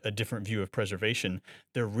believed a different view of preservation.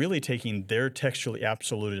 They're really taking their textually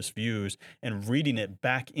absolutist views and reading it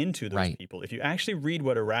back into those Right. people. If you actually read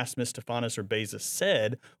what Erasmus, Stephanus, or Beza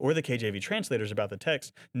said, or the KJV translators about the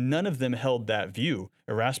text, none of them held that view.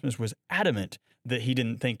 Erasmus was adamant that he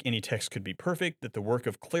didn't think any text could be perfect, that the work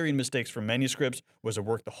of clearing mistakes from manuscripts was a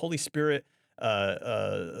work the Holy Spirit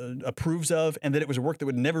approves of, and that it was a work that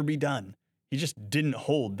would never be done. He just didn't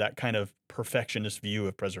hold that kind of perfectionist view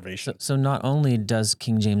of preservation. So not only does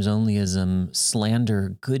King James onlyism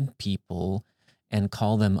slander good people and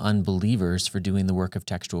call them unbelievers for doing the work of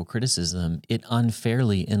textual criticism, it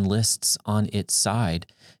unfairly enlists on its side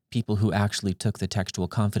people who actually took the textual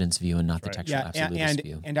confidence view and not the That's right. textual absolutist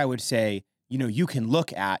view. And I would say, you could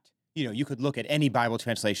look at any Bible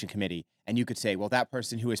translation committee and you could say, well, that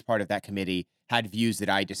person who is part of that committee had views that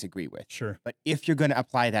I disagree with. Sure. But if you're going to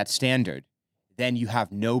apply that standard, then you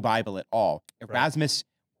have no Bible at all. Erasmus,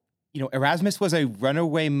 Erasmus was a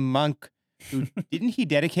runaway monk who didn't he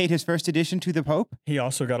dedicate his first edition to the Pope? He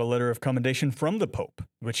also got a letter of commendation from the Pope,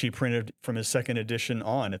 which he printed from his second edition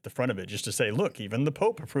on at the front of it, just to say, look, even the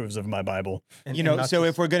Pope approves of my Bible. So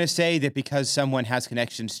if we're going to say that because someone has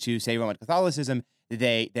connections to, say, Roman Catholicism,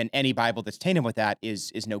 then any Bible that's tainted with that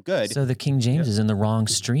is no good. So the King James is in the wrong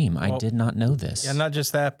stream. I did not know this. Yeah, not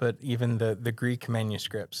just that, but even the Greek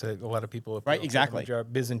manuscripts. A lot of people appeal to, exactly. which are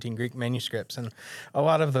Byzantine Greek manuscripts, and a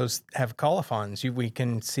lot of those have colophons. We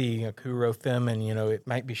can see who wrote them, and it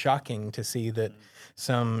might be shocking to see that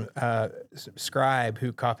some scribe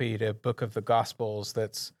who copied a book of the Gospels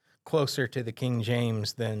that's closer to the King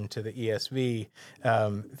James than to the ESV,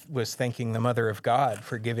 was thanking the Mother of God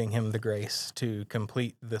for giving him the grace to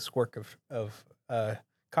complete this work of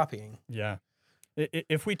copying. Yeah.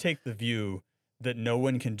 If we take the view that no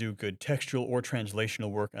one can do good textual or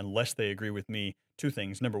translational work unless they agree with me, two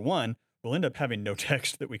things. Number one, we'll end up having no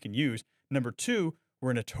text that we can use. Number two,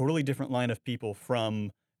 we're in a totally different line of people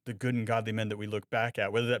from the good and godly men that we look back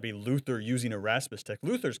at, whether that be Luther using Erasmus text.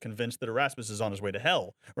 Luther's convinced that Erasmus is on his way to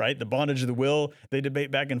hell, right? The bondage of the will, they debate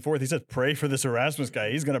back and forth. He says, pray for this Erasmus guy.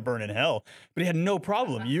 He's going to burn in hell. But he had no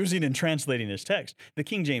problem using and translating his text. The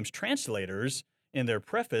King James translators, in their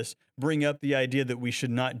preface, bring up the idea that we should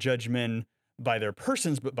not judge men by their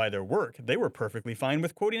persons, but by their work. They were perfectly fine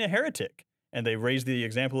with quoting a heretic. And they raised the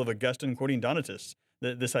example of Augustine quoting Donatus.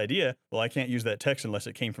 This idea, well, I can't use that text unless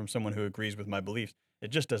it came from someone who agrees with my beliefs. It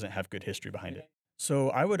just doesn't have good history behind it.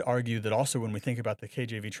 So I would argue that also when we think about the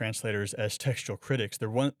KJV translators as textual critics,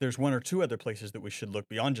 there's one or two other places that we should look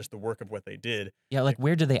beyond just the work of what they did. Yeah, like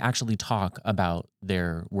where do they actually talk about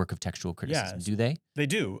their work of textual criticism? Yes. Do they? They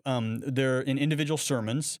do. They're in individual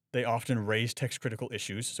sermons. They often raise text critical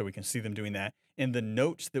issues, so we can see them doing that. In the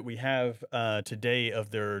notes that we have today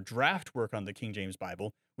of their draft work on the King James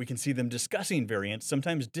Bible, we can see them discussing variants,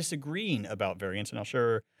 sometimes disagreeing about variants, and I'll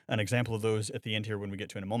share an example of those at the end here when we get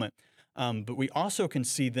to it in a moment. But we also can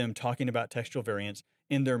see them talking about textual variants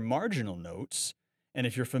in their marginal notes. And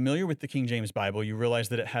if you're familiar with the King James Bible, you realize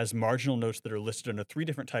that it has marginal notes that are listed under three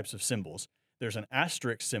different types of symbols. There's an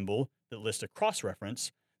asterisk symbol that lists a cross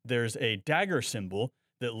reference. There's a dagger symbol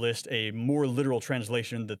that lists a more literal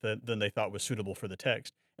translation than they thought was suitable for the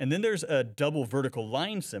text. And then there's a double vertical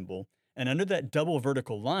line symbol. And under that double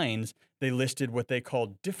vertical lines, they listed what they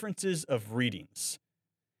called differences of readings.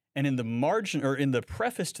 And in the margin, or in the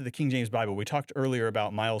preface to the King James Bible, we talked earlier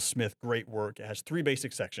about Miles Smith's great work. It has three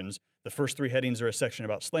basic sections. The first three headings are a section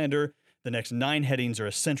about slander. The next 9 headings are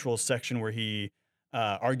a central section where he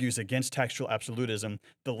argues against textual absolutism.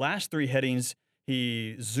 The last 3 headings,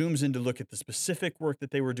 he zooms in to look at the specific work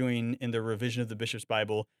that they were doing in their revision of the Bishop's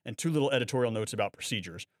Bible, and 2 little editorial notes about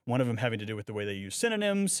procedures. One of them having to do with the way they use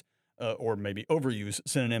synonyms, or maybe overuse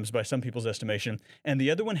synonyms by some people's estimation, and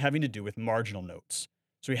the other one having to do with marginal notes.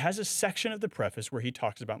 So he has a section of the preface where he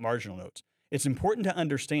talks about marginal notes. It's important to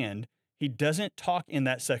understand he doesn't talk in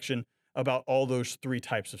that section about all those 3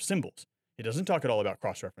 types of symbols. He doesn't talk at all about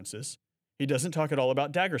cross-references. He doesn't talk at all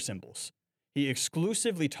about dagger symbols. He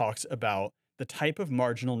exclusively talks about the type of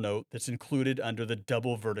marginal note that's included under the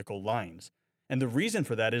double vertical lines. And the reason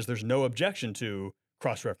for that is there's no objection to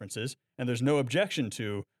cross-references, and there's no objection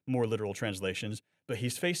to more literal translations, but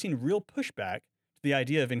he's facing real pushback to the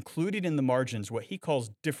idea of including in the margins what he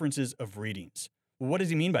calls differences of readings. Well, what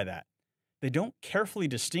does he mean by that? They don't carefully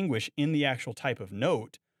distinguish in the actual type of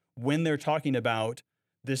note when they're talking about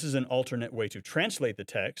this is an alternate way to translate the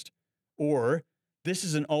text, or this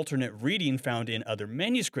is an alternate reading found in other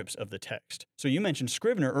manuscripts of the text. So you mentioned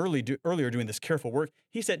Scrivener earlier doing this careful work.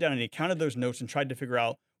 He sat down and he counted those notes and tried to figure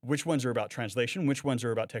out which ones are about translation, which ones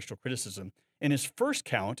are about textual criticism. In his first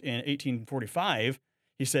count in 1845,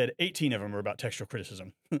 he said 18 of them are about textual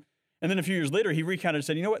criticism. And then a few years later, he recounted and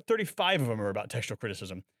said, you know what, 35 of them are about textual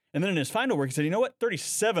criticism. And then in his final work, he said, you know what,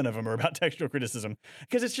 37 of them are about textual criticism,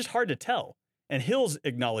 because it's just hard to tell. And Hills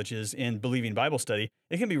acknowledges in Believing Bible Study,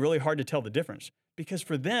 it can be really hard to tell the difference, because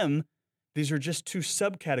for them, these are just 2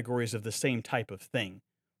 subcategories of the same type of thing.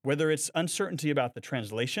 Whether it's uncertainty about the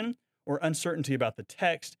translation or uncertainty about the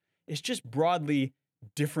text, it's just broadly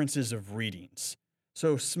differences of readings.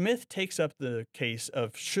 So Smith takes up the case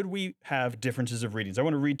of, should we have differences of readings? I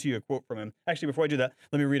want to read to you a quote from him. Actually, before I do that,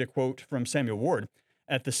 let me read a quote from Samuel Ward.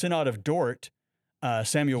 At the Synod of Dort,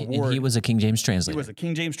 Samuel Ward... And he was a King James translator. He was a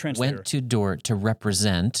King James translator. Went to Dort to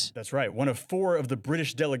represent... That's right. One of 4 of the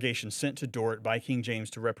British delegations sent to Dort by King James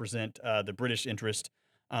to represent the British interest.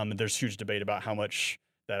 There's huge debate about how much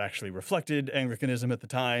that actually reflected Anglicanism at the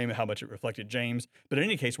time, how much it reflected James. But in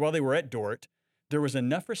any case, while they were at Dort, there was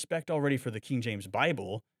enough respect already for the King James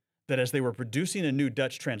Bible that as they were producing a new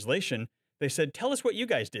Dutch translation, they said, tell us what you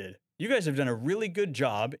guys did. You guys have done a really good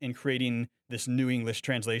job in creating this New English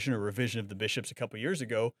translation or revision of the bishops a couple years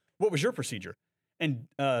ago. What was your procedure? And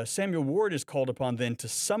Samuel Ward is called upon then to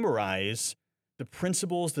summarize the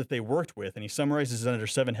principles that they worked with, and he summarizes it under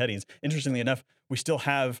 7 headings. Interestingly enough, we still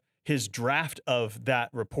have his draft of that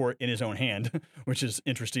report in his own hand, which is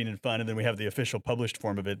interesting and fun. And then we have the official published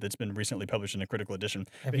form of it that's been recently published in a critical edition.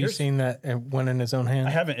 Have you seen that one in his own hand?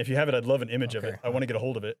 I haven't. If you have it, I'd love an image of it. I want to get a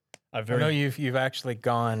hold of it. I know you've actually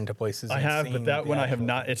gone to places. I have, but that one I have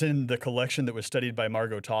not. Thing. It's in the collection that was studied by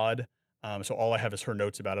Margot Todd. So all I have is her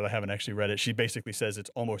notes about it. I haven't actually read it. She basically says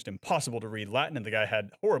it's almost impossible to read Latin, and the guy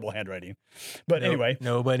had horrible handwriting. But anyway.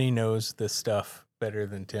 Nobody knows this stuff better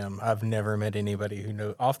than Tim. I've never met anybody who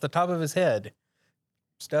knows off the top of his head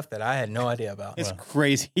stuff that I had no idea about. It's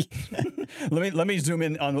crazy. let me zoom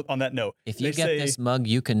in on that note. If you get this mug,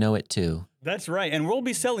 you can know it too. That's right. And we'll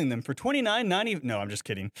be selling them for $29.90. No, I'm just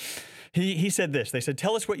kidding. He said this. They said,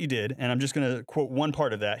 tell us what you did. And I'm just going to quote one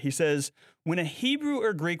part of that. He says, when a Hebrew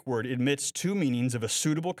or Greek word admits 2 meanings of a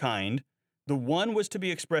suitable kind, the one was to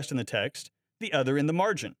be expressed in the text, the other in the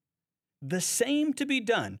margin. The same to be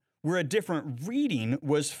done where a different reading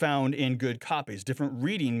was found in good copies. Different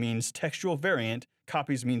reading means textual variant.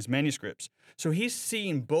 Copies means manuscripts. So he's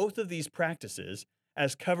seeing both of these practices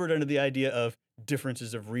as covered under the idea of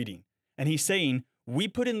differences of reading. And he's saying, we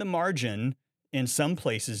put in the margin in some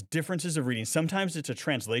places differences of reading. Sometimes it's a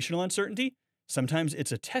translational uncertainty. Sometimes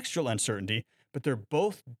it's a textual uncertainty, but they're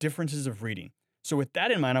both differences of reading. So with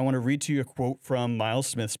that in mind, I want to read to you a quote from Miles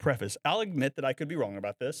Smith's preface. I'll admit that I could be wrong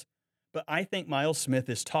about this, but I think Miles Smith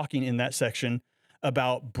is talking in that section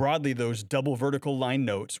about broadly those double vertical line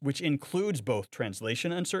notes, which includes both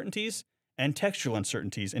translation uncertainties and textual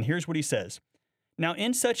uncertainties. And here's what he says. Now,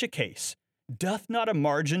 in such a case, doth not a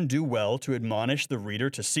margin do well to admonish the reader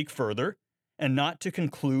to seek further, and not to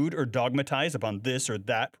conclude or dogmatize upon this or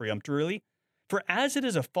that peremptorily? For as it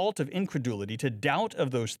is a fault of incredulity to doubt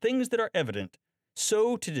of those things that are evident,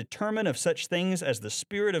 so to determine of such things as the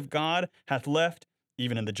Spirit of God hath left,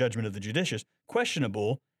 even in the judgment of the judicious,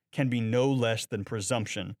 questionable, can be no less than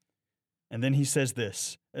presumption. And then he says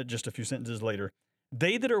this, just a few sentences later,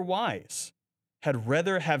 they that are wise had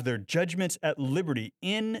rather have their judgments at liberty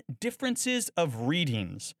in differences of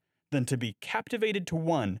readings than to be captivated to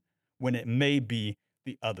one when it may be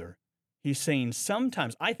the other. He's saying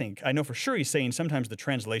sometimes, I know for sure he's saying sometimes the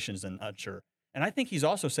translation is unsure. And I think he's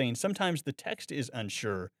also saying sometimes the text is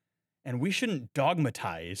unsure, and we shouldn't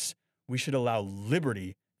dogmatize. We should allow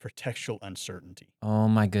liberty for textual uncertainty. Oh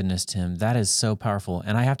my goodness, Tim, that is so powerful.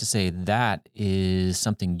 And I have to say that is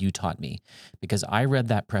something you taught me, because I read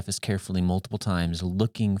that preface carefully multiple times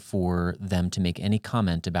looking for them to make any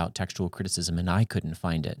comment about textual criticism, and I couldn't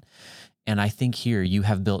find it. And I think here you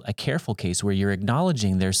have built a careful case where you're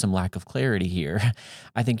acknowledging there's some lack of clarity here.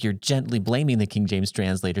 I think you're gently blaming the King James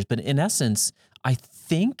translators, but in essence, I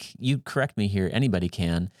think, you correct me here, anybody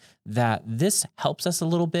can, that this helps us a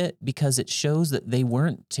little bit because it shows that they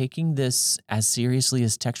weren't taking this as seriously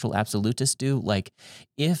as textual absolutists do. Like,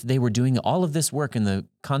 if they were doing all of this work in the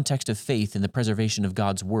context of faith and the preservation of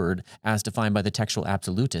God's word as defined by the textual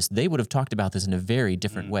absolutists, they would have talked about this in a very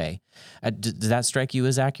different way. Does that strike you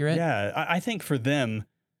as accurate? Yeah, I think for them,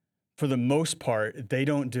 for the most part, they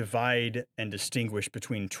don't divide and distinguish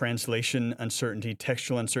between translation uncertainty,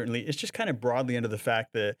 textual uncertainty. It's just kind of broadly under the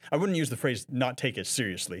fact that, I wouldn't use the phrase not take it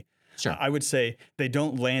seriously. Sure. I would say they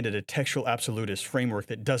don't land at a textual absolutist framework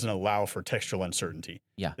that doesn't allow for textual uncertainty.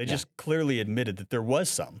 Yeah. They just clearly admitted that there was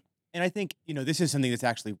some. And I think, this is something that's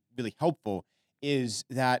actually really helpful, is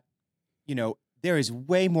that, there is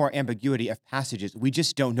way more ambiguity of passages. We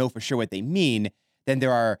just don't know for sure what they mean than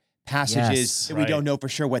there are passages that we don't know for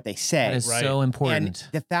sure what they say. That is so important.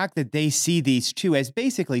 And the fact that they see these two as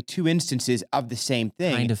basically two instances of the same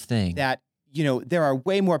thing. Kind of thing. That, there are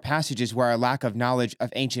way more passages where our lack of knowledge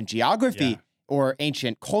of ancient geography or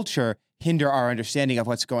ancient culture hinder our understanding of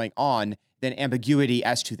what's going on than ambiguity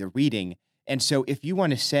as to the reading. And so if you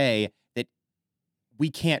want to say that we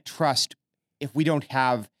can't trust if we don't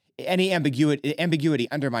have any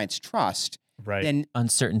ambiguity undermines trust, then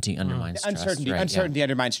uncertainty undermines trust. Uncertainty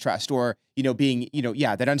undermines trust, or,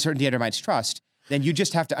 that uncertainty undermines trust. Then you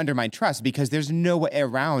just have to undermine trust because there's no way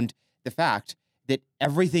around the fact that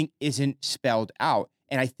everything isn't spelled out.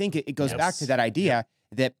 And I think it goes back to that idea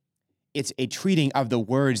that it's a treating of the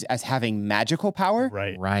words as having magical power,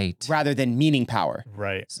 right, rather than meaning power.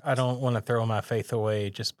 Right. I don't want to throw my faith away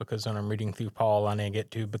just because when I'm reading through Paul, I need to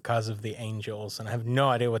get to because of the angels, and I have no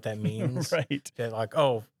idea what that means. Right. That like,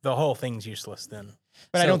 oh, the whole thing's useless then.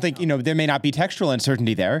 But I don't think, there may not be textual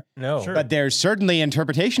uncertainty there. No. Sure. But there's certainly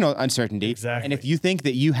interpretational uncertainty. Exactly. And if you think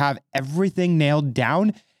that you have everything nailed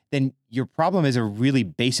down, then your problem is a really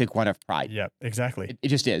basic one of pride. Yeah, exactly. It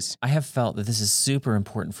just is. I have felt that this is super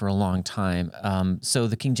important for a long time. So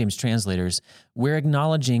the King James translators, we're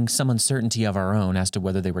acknowledging some uncertainty of our own as to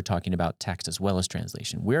whether they were talking about text as well as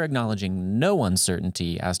translation. We're acknowledging no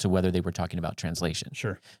uncertainty as to whether they were talking about translation.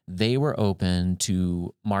 Sure. They were open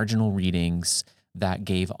to marginal readings that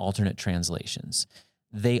gave alternate translations.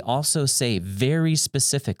 They also say very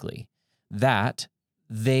specifically that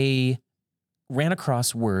they ran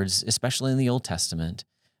across words, especially in the Old Testament,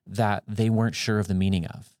 that they weren't sure of the meaning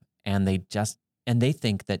of. And they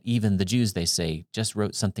think that even the Jews, they say, just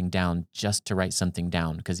wrote something down just to write something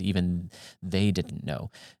down because even they didn't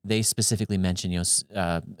know. They specifically mention,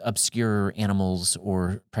 obscure animals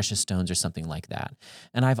or precious stones or something like that.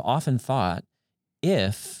 And I've often thought,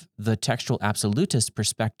 if the textual absolutist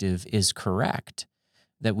perspective is correct,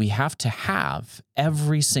 that we have to have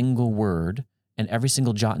every single word and every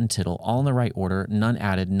single jot and tittle all in the right order, none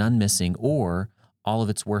added, none missing, or all of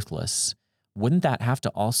it's worthless, wouldn't that have to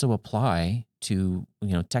also apply to,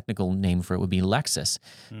 technical name for it would be lexis,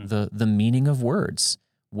 the meaning of words?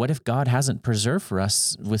 What if God hasn't preserved for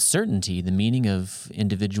us with certainty the meaning of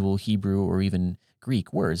individual Hebrew or even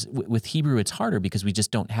Greek words? With Hebrew, it's harder because we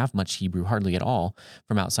just don't have much Hebrew, hardly at all,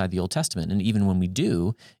 from outside the Old Testament. And even when we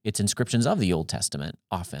do, it's inscriptions of the Old Testament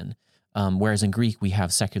often. Whereas in Greek, we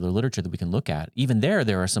have secular literature that we can look at. Even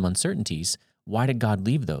there are some uncertainties. Why did God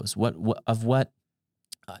leave those?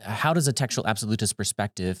 How does a textual absolutist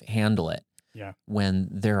perspective handle it? Yeah. when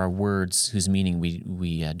there are words whose meaning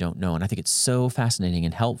we don't know. And I think it's so fascinating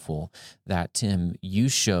and helpful that, Tim, you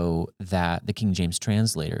show that the King James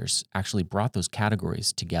translators actually brought those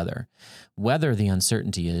categories together, whether the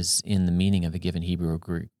uncertainty is in the meaning of a given Hebrew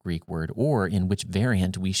or Greek word or in which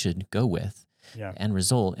variant we should go with. Yeah. The end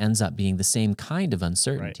result ends up being the same kind of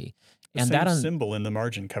uncertainty. The And same that symbol in the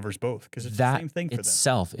margin covers both because it's the that same thing for them.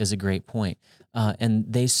 itself is a great point.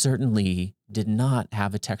 And they certainly did not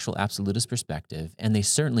have a textual absolutist perspective, and they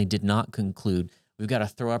certainly did not conclude we've got to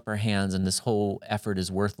throw up our hands and this whole effort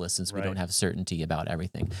is worthless since we don't Right. have certainty about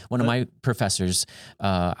everything. One of my professors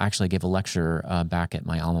actually gave a lecture back at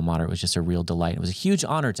my alma mater. It was just a real delight. It was a huge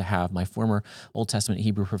honor to have my former Old Testament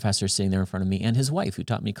Hebrew professor sitting there in front of me and his wife who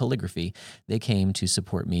taught me calligraphy. They came to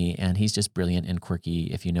support me, and he's just brilliant and quirky,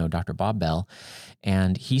 if you know Dr. Bob Bell.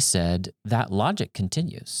 And he said that logic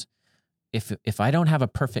continues. If I don't have a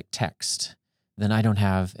perfect text, then I don't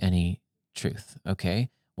have any truth, okay?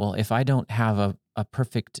 Well, if I don't have a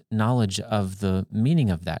perfect knowledge of the meaning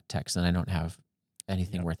of that text, then I don't have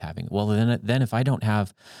anything Yep. worth having. Well, then if I don't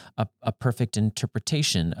have a perfect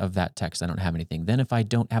interpretation of that text, I don't have anything. Then if I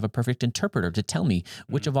don't have a perfect interpreter to tell me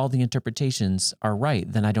which of all the interpretations are right,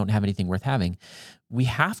 then I don't have anything worth having. We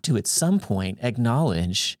have to, at some point,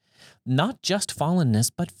 acknowledge not just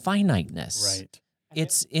fallenness, but finiteness. Right.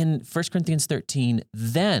 It's in 1 Corinthians 13,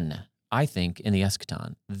 then I think in the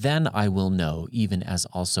eschaton, then I will know, even as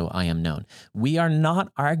also I am known. We are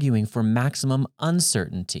not arguing for maximum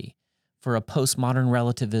uncertainty, for a postmodern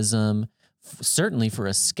relativism, certainly for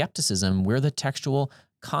a skepticism. We're the textual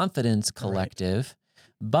confidence collective,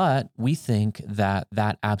 but we think that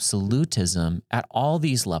that absolutism at all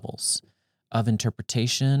these levels of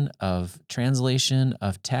interpretation, of translation,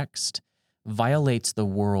 of text, violates the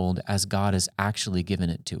world as God has actually given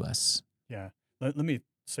it to us. Yeah. Let me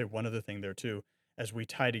say one other thing there too, as we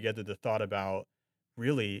tie together the thought about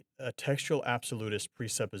really a textual absolutist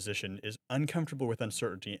presupposition is uncomfortable with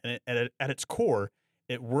uncertainty. And at its core,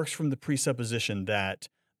 it works from the presupposition that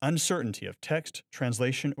uncertainty of text,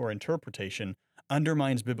 translation, or interpretation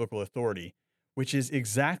undermines biblical authority, which is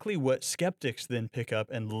exactly what skeptics then pick up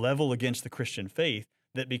and level against the Christian faith,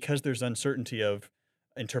 that because there's uncertainty of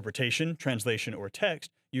interpretation, translation, or text,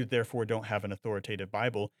 you therefore don't have an authoritative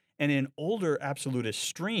Bible. And in older absolutist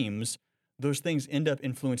streams, those things end up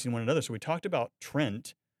influencing one another. So we talked about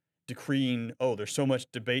Trent decreeing, oh, there's so much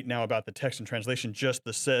debate now about the text and translation, just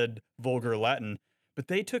the said vulgar Latin. But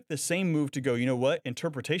they took the same move to go, you know what?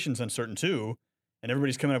 Interpretation's uncertain too. And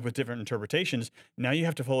everybody's coming up with different interpretations. Now you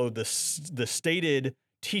have to follow the stated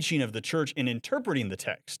teaching of the church in interpreting the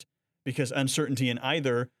text, because uncertainty in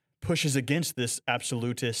either pushes against this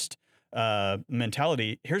absolutist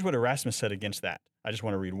mentality. Here's what Erasmus said against that. I just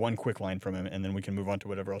want to read one quick line from him, and then we can move on to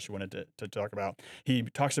whatever else you wanted to talk about. He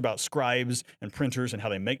talks about scribes and printers and how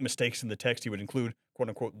they make mistakes in the text. He would include, quote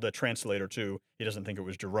unquote, the translator too. He doesn't think it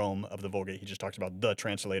was Jerome of the Vulgate. He just talks about the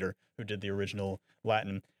translator who did the original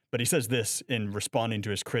Latin. But he says this in responding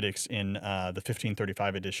to his critics in the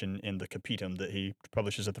 1535 edition in the Capitum that he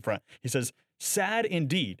publishes at the front. He says, "Sad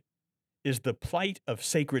indeed is the plight of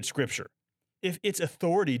sacred scripture, if its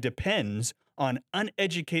authority depends on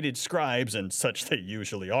uneducated scribes, and such they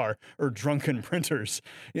usually are, or drunken printers."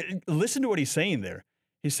 Listen to what he's saying there.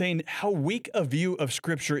 He's saying how weak a view of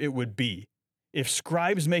scripture it would be if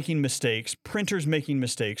scribes making mistakes, printers making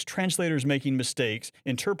mistakes, translators making mistakes,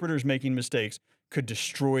 interpreters making mistakes could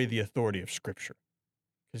destroy the authority of scripture.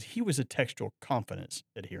 Because he was a textual confidence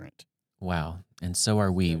adherent. Wow. And so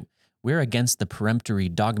are we. We're against the peremptory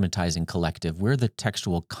dogmatizing collective. We're the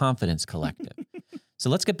textual confidence collective. So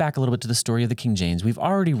let's get back a little bit to the story of the King James. We've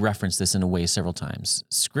already referenced this in a way several times.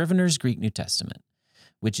 Scrivener's Greek New Testament,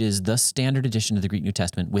 which is the standard edition of the Greek New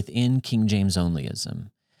Testament within King James onlyism.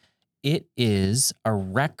 It is a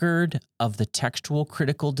record of the textual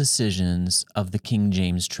critical decisions of the King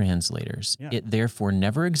James translators. Yeah. It therefore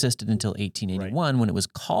never existed until 1881 when it was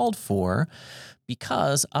called for,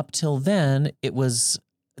 because up till then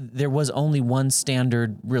there was only one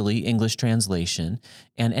standard, really, English translation,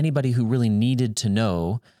 and anybody who really needed to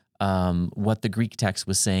know what the Greek text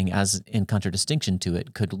was saying as in contradistinction to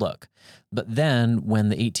it could look. But then when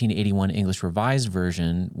the 1881 English Revised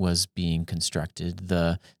Version was being constructed,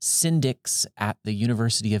 the syndics at the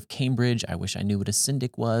University of Cambridge, I wish I knew what a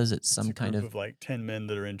syndic was. It's some It's a kind group of... of like 10 men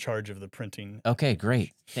that are in charge of the printing. Okay,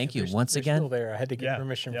 great. Thank you. Once They're again, still there. I had to get Yeah,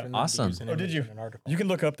 permission yeah. from them Awesome. to use an Oh, did image you? in an article. You can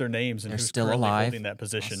look up their names and They're who's still currently alive. holding that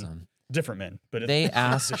position. Awesome. Different men, but They it's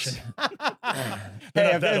asked... position. Hey,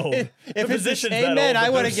 They're not that old. if The it's the position's same that men, old, I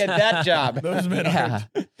but want to those- get that job. Those men Yeah.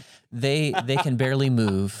 aren't. They can barely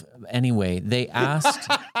move. Anyway, they asked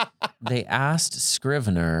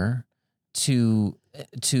Scrivener to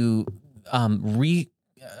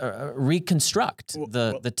reconstruct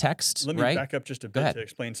the text. Let me right? back up just a Go bit ahead. to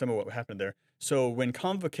explain some of what happened there. So when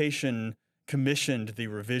Convocation commissioned the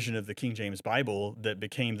revision of the King James Bible that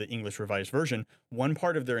became the English Revised Version, one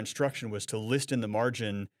part of their instruction was to list in the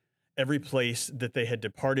margin every place that they had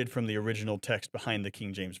departed from the original text behind the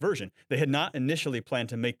King James Version. They had not initially planned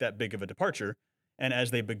to make that big of a departure. And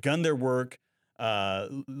as they begun their work,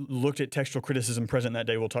 looked at textual criticism present that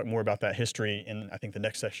day, we'll talk more about that history in, I think, the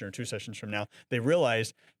next session or 2 sessions from now, they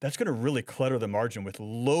realized that's going to really clutter the margin with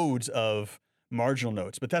loads of marginal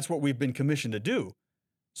notes. But that's what we've been commissioned to do.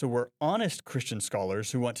 So we're honest Christian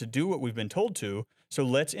scholars who want to do what we've been told to. So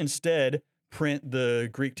let's instead print the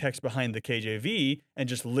Greek text behind the KJV and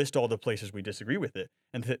just list all the places we disagree with it.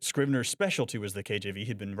 And that Scrivener's specialty was the KJV.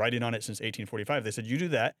 He'd been writing on it since 1845. They said, you do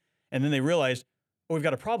that. And then they realized, oh, we've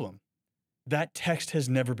got a problem. That text has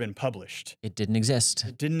never been published. It didn't exist.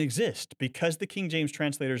 It didn't exist. Because the King James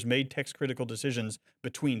translators made text critical decisions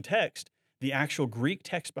between text, the actual Greek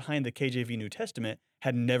text behind the KJV New Testament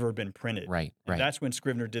had never been printed. Right. And that's when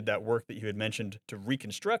Scrivener did that work that you had mentioned to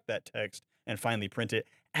reconstruct that text and finally print it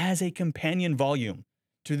as a companion volume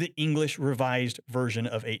to the English Revised Version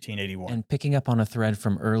of 1881. And picking up on a thread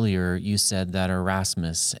from earlier, you said that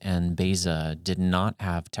Erasmus and Beza did not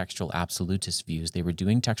have textual absolutist views. They were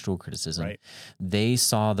doing textual criticism. Right. They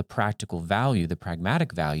saw the practical value, the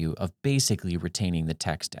pragmatic value of basically retaining the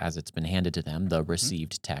text as it's been handed to them, the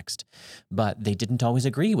received text. But they didn't always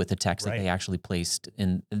agree with the text that they actually placed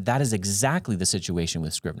in. That is exactly the situation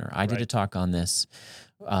with Scrivener. I did a talk on this,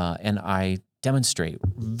 and I demonstrate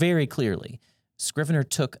very clearly Scrivener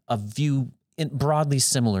took a view broadly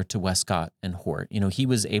similar to Westcott and Hort. You know, he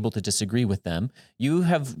was able to disagree with them. You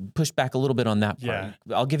have pushed back a little bit on that part.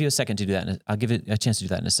 Yeah. I'll give you a second to do that. I'll give it a chance to do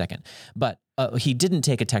that in a second. But he didn't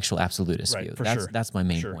take a textual absolutist view. That's my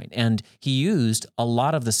main point. And he used a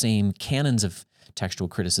lot of the same canons of textual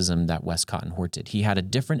criticism that Westcott and Hort did. He had a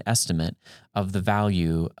different estimate of the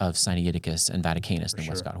value of Sinaiticus and Vaticanus than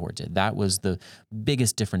Westcott Hort did. That was the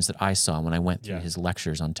biggest difference that I saw when I went through his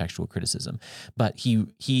lectures on textual criticism. But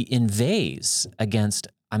he inveighs against,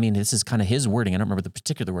 I mean, this is kind of his wording. I don't remember the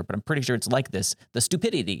particular word, but I'm pretty sure it's like this: the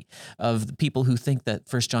stupidity of the people who think that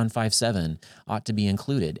 1 John 5:7 ought to be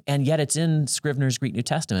included. And yet it's in Scrivener's Greek New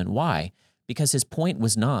Testament. Why? Because his point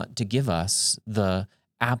was not to give us the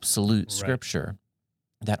absolute scripture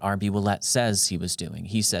that R.B. Willett says he was doing.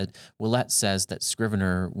 He said, Willett says that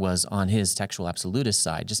Scrivener was on his textual absolutist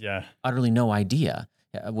side. Just utterly no idea.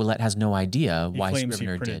 Willett has no idea why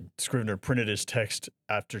Scrivener did. Scrivener printed his text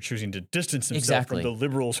after choosing to distance himself from the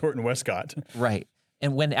liberals Hort and Westcott. Right.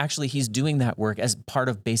 And when actually he's doing that work as part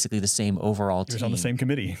of basically the same overall team. He was on the same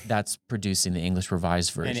committee. That's producing the English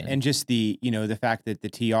Revised Version. And just the fact that the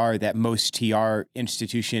TR that most TR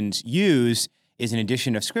institutions use is an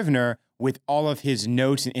edition of Scrivener with all of his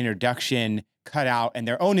notes and introduction cut out and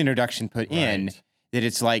their own introduction put in, that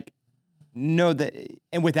it's like, no, that,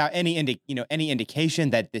 and without any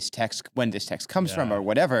indication that this text, when this text comes from or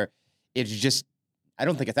whatever, it's just, I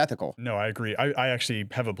don't think it's ethical. No, I agree. I actually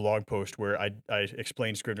have a blog post where I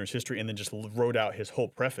explained Scrivener's history and then just wrote out his whole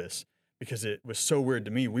preface because it was so weird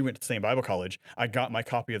to me. We went to the same Bible college. I got my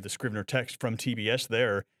copy of the Scrivener text from TBS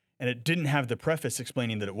there, and it didn't have the preface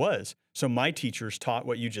explaining that it was. So my teachers taught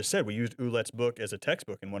what you just said. We used Ouellette's book as a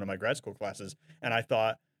textbook in one of my grad school classes, and I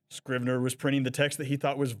thought Scrivener was printing the text that he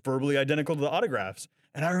thought was verbally identical to the autographs.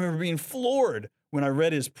 And I remember being floored when I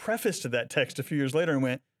read his preface to that text a few years later and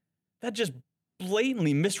went, that just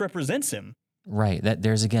blatantly misrepresents him. Right. That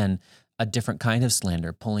there's, again, a different kind of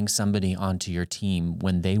slander, pulling somebody onto your team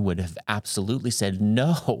when they would have absolutely said,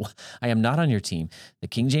 no, I am not on your team. The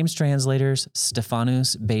King James translators,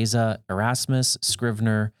 Stephanus, Beza, Erasmus,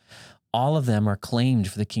 Scrivener, all of them are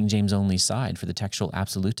claimed for the King James only side, for the textual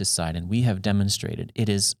absolutist side, and we have demonstrated it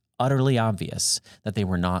is utterly obvious that they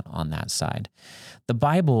were not on that side. The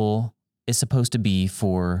Bible is supposed to be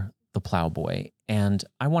for the plowboy, and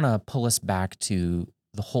I want to pull us back to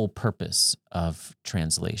the whole purpose of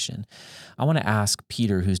translation. I want to ask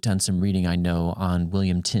Peter, who's done some reading, I know, on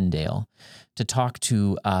William Tyndale, to talk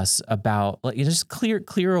to us about, just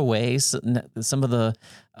clear away some of the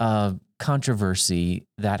controversy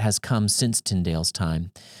that has come since Tyndale's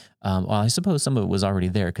time. Well, I suppose some of it was already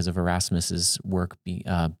there because of Erasmus's work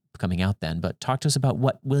coming out then, but talk to us about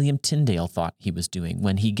what William Tyndale thought he was doing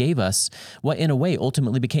when he gave us what in a way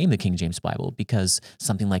ultimately became the King James Bible, because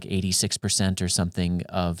something like 86% or something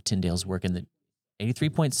of Tyndale's work in the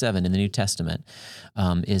 83.7 in the New Testament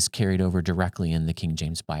is carried over directly in the King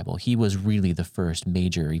James Bible. He was really the first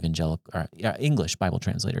major English Bible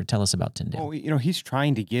translator. Tell us about Tyndale. Well, he's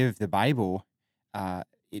trying to give the Bible,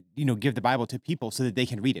 give the Bible to people so that they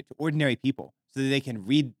can read it, to ordinary people, so that they can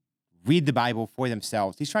read the Bible for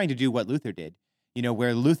themselves. He's trying to do what Luther did,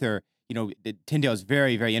 where Luther, Tyndale is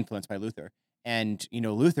very, very influenced by Luther. And,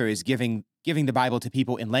 Luther is giving the Bible to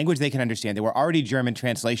people in language they can understand. There were already German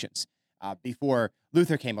translations before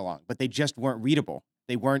Luther came along, but they just weren't readable.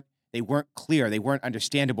 They weren't clear. They weren't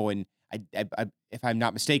understandable. And if I'm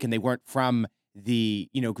not mistaken, they weren't from the,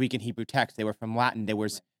 Greek and Hebrew text. They were from Latin. There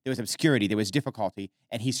was obscurity. There was difficulty.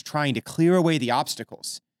 And he's trying to clear away the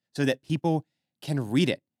obstacles so that people can read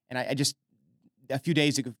it. And I just, a few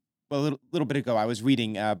days ago, a little bit ago, I was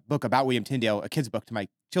reading a book about William Tyndale, a kid's book to my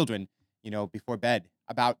children, before bed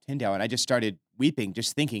about Tyndale. And I just started weeping,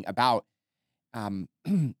 just thinking about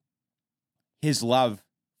his love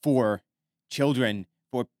for children,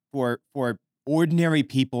 for ordinary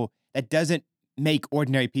people. That doesn't make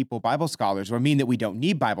ordinary people Bible scholars or mean that we don't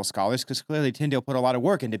need Bible scholars, because clearly Tyndale put a lot of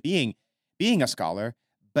work into being a scholar.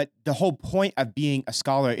 But the whole point of being a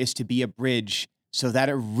scholar is to be a bridge so that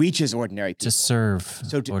it reaches ordinary people. To serve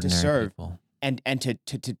ordinary to serve people. And to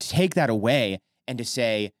take that away and to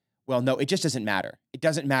say, well, no, it just doesn't matter. It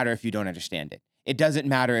doesn't matter if you don't understand it. It doesn't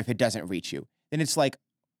matter if it doesn't reach you. Then it's like,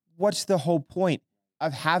 what's the whole point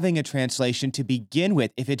of having a translation to begin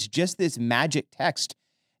with? If it's just this magic text,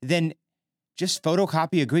 then just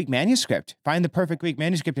photocopy a Greek manuscript. Find the perfect Greek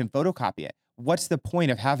manuscript and photocopy it. What's the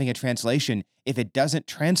point of having a translation if it doesn't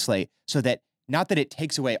translate, so that not that it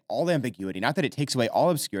takes away all ambiguity, not that it takes away all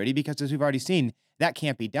obscurity, because as we've already seen, that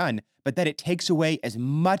can't be done, but that it takes away as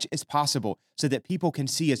much as possible so that people can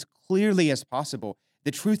see as clearly as possible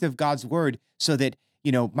the truth of God's word, so that,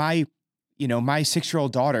 my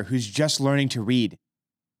 6-year-old daughter who's just learning to read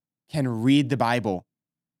can read the Bible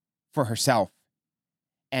for herself.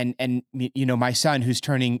 And my son, who's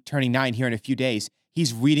turning 9 here in a few days,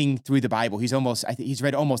 he's reading through the Bible. He's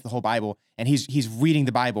read almost the whole Bible, and he's reading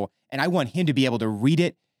the Bible. And I want him to be able to read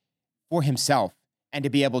it for himself and to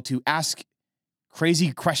be able to ask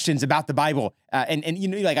crazy questions about the Bible.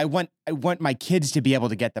 I want my kids to be able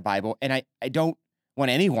to get the Bible, and I don't want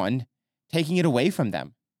anyone taking it away from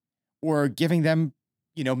them or giving them,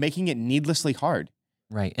 making it needlessly hard.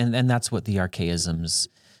 Right. And that's what the archaisms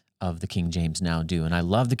of the King James now do. And I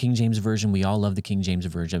love the King James Version. We all love the King James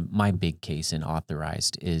Version. My big case in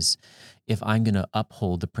authorized is, if I'm going to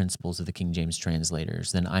uphold the principles of the King James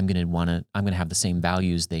translators, then I'm going to have the same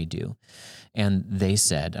values they do. And they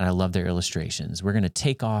said, and I love their illustrations, we're going to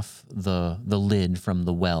take off the lid from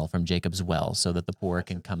the well, from Jacob's well, so that the poor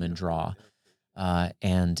can come and draw.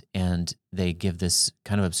 And they give this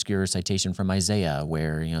kind of obscure citation from Isaiah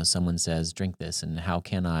where, someone says, drink this, and how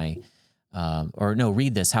can I,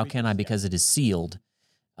 read this, how can I, because it is sealed.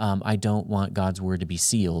 I don't want God's word to be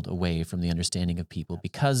sealed away from the understanding of people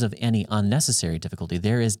because of any unnecessary difficulty.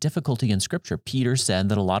 There is difficulty in Scripture. Peter said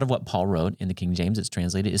that a lot of what Paul wrote in the King James, it's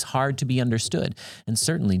translated, is hard to be understood. And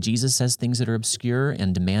certainly Jesus says things that are obscure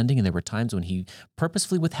and demanding, and there were times when he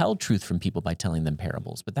purposefully withheld truth from people by telling them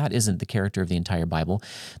parables. But that isn't the character of the entire Bible.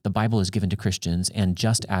 The Bible is given to Christians, and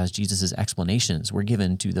just as Jesus' explanations were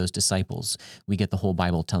given to those disciples, we get the whole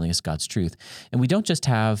Bible telling us God's truth. And we don't just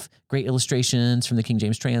have great illustrations from the King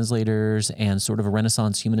James translators and sort of a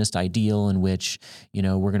Renaissance humanist ideal in which,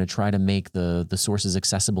 we're going to try to make the sources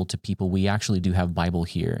accessible to people. We actually do have Bible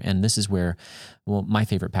here. And this is where, my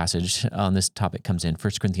favorite passage on this topic comes in,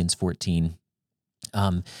 1 Corinthians 14.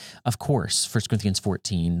 Of course, 1 Corinthians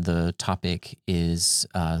 14, the topic is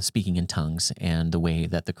speaking in tongues and the way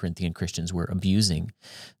that the Corinthian Christians were abusing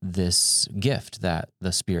this gift that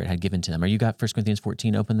the Spirit had given to them. You got 1 Corinthians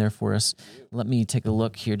 14 open there for us? Let me take a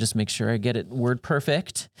look here, just make sure I get it word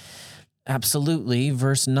perfect. Absolutely.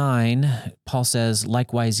 Verse 9, Paul says,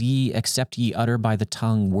 likewise except ye utter by the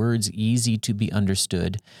tongue words easy to be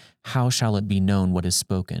understood, how shall it be known what is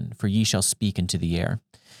spoken? For ye shall speak into the air.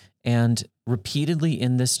 And repeatedly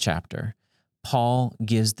in this chapter, Paul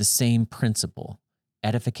gives the same principle.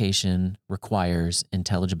 Edification requires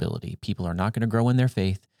intelligibility. People are not going to grow in their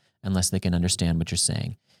faith unless they can understand what you're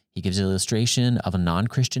saying. He gives an illustration of a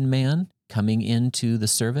non-Christian man coming into the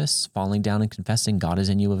service, falling down and confessing God is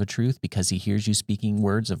in you of a truth because he hears you speaking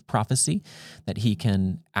words of prophecy that he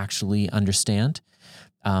can actually understand.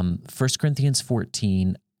 1 Corinthians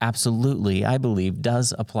 14 absolutely, I believe,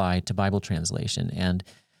 does apply to Bible translation. And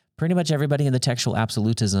pretty much everybody in the textual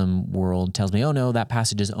absolutism world tells me, oh no, that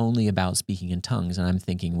passage is only about speaking in tongues. And I'm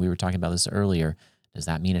thinking, we were talking about this earlier, does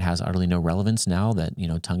that mean it has utterly no relevance now that,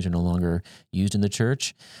 tongues are no longer used in the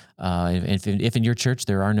church? If in your church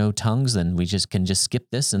there are no tongues, then we can skip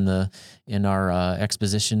this in our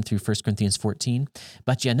exposition through 1 Corinthians 14.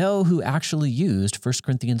 But who actually used 1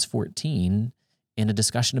 Corinthians 14 in a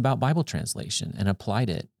discussion about Bible translation and applied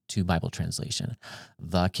it to Bible translation.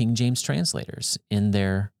 The King James translators in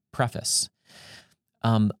their preface.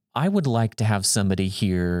 I would like to have somebody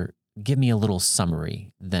here give me a little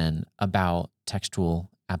summary then about textual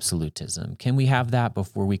absolutism. Can we have that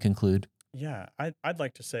before we conclude? Yeah, I'd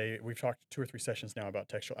like to say we've talked 2 or 3 sessions now about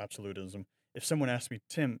textual absolutism. If someone asked me,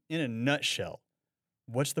 Tim, in a nutshell,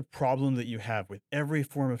 what's the problem that you have with every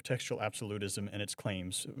form of textual absolutism and its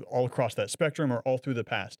claims all across that spectrum or all through the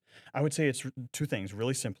past? I would say it's 2 things,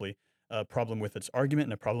 really simply: a problem with its argument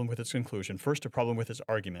and a problem with its conclusion. First, a problem with its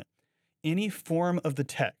argument. Any form of the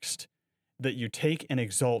text that you take and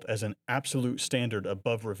exalt as an absolute standard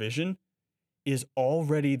above revision is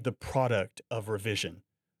already the product of revision.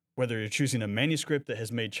 Whether you're choosing a manuscript that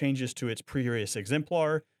has made changes to its previous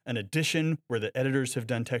exemplar, an edition where the editors have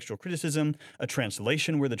done textual criticism, a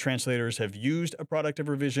translation where the translators have used a product of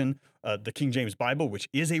revision, the King James Bible, which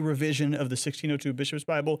is a revision of the 1602 Bishop's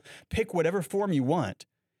Bible, pick whatever form you want.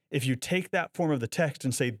 If you take that form of the text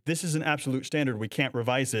and say, this is an absolute standard, we can't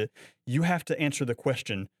revise it, you have to answer the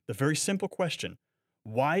question, the very simple question: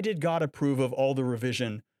 why did God approve of all the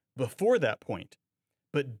revision before that point,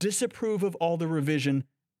 but disapprove of all the revision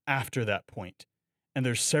after that point? And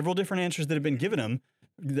there's several different answers that have been given.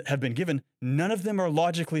 None of them are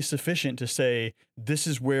logically sufficient to say this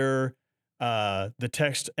is where the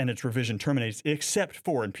text and its revision terminates, except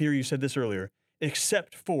for, and Peter, you said this earlier,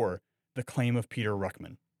 except for the claim of Peter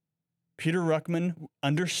Ruckman. Peter Ruckman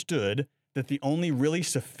understood that the only really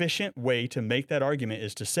sufficient way to make that argument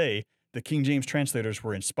is to say the King James translators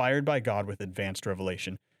were inspired by God with advanced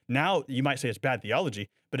revelation. Now, you might say it's bad theology,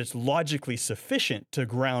 but it's logically sufficient to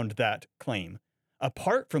ground that claim.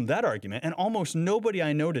 Apart from that argument, and almost nobody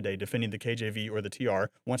I know today defending the KJV or the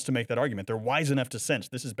TR wants to make that argument. They're wise enough to sense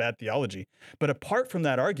this is bad theology. But apart from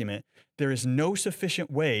that argument, there is no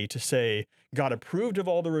sufficient way to say God approved of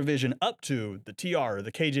all the revision up to the TR or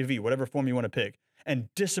the KJV, whatever form you want to pick,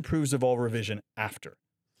 and disapproves of all revision after.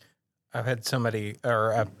 I've had somebody,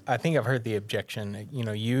 or I think I've heard the objection,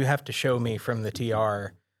 you have to show me from the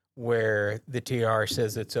TR where the TR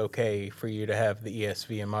says it's okay for you to have the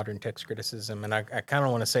ESV and modern text criticism. And I kind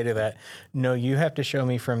of want to say to that, no, you have to show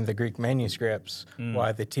me from the Greek manuscripts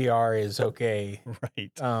why the TR is okay.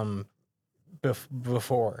 Right.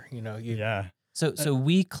 Before, Yeah. So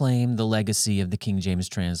we claim the legacy of the King James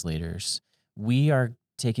translators. We are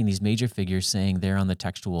taking these major figures saying they're on the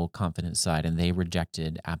textual confidence side and they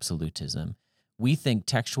rejected absolutism. We think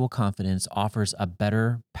textual confidence offers a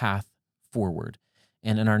better path forward.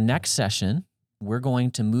 And in our next session, we're going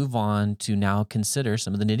to move on to now consider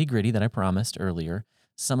some of the nitty-gritty that I promised earlier,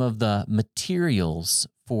 some of the materials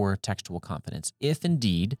for textual confidence. If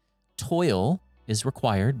indeed toil is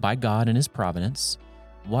required by God and His providence,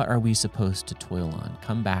 what are we supposed to toil on?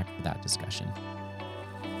 Come back for that discussion.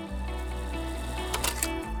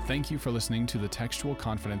 Thank you for listening to the Textual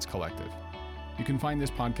Confidence Collective. You can find this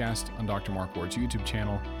podcast on Dr. Mark Ward's YouTube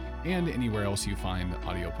channel and anywhere else you find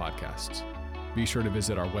audio podcasts. Be sure to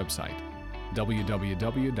visit our website,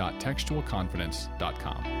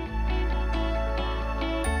 www.textualconfidence.com.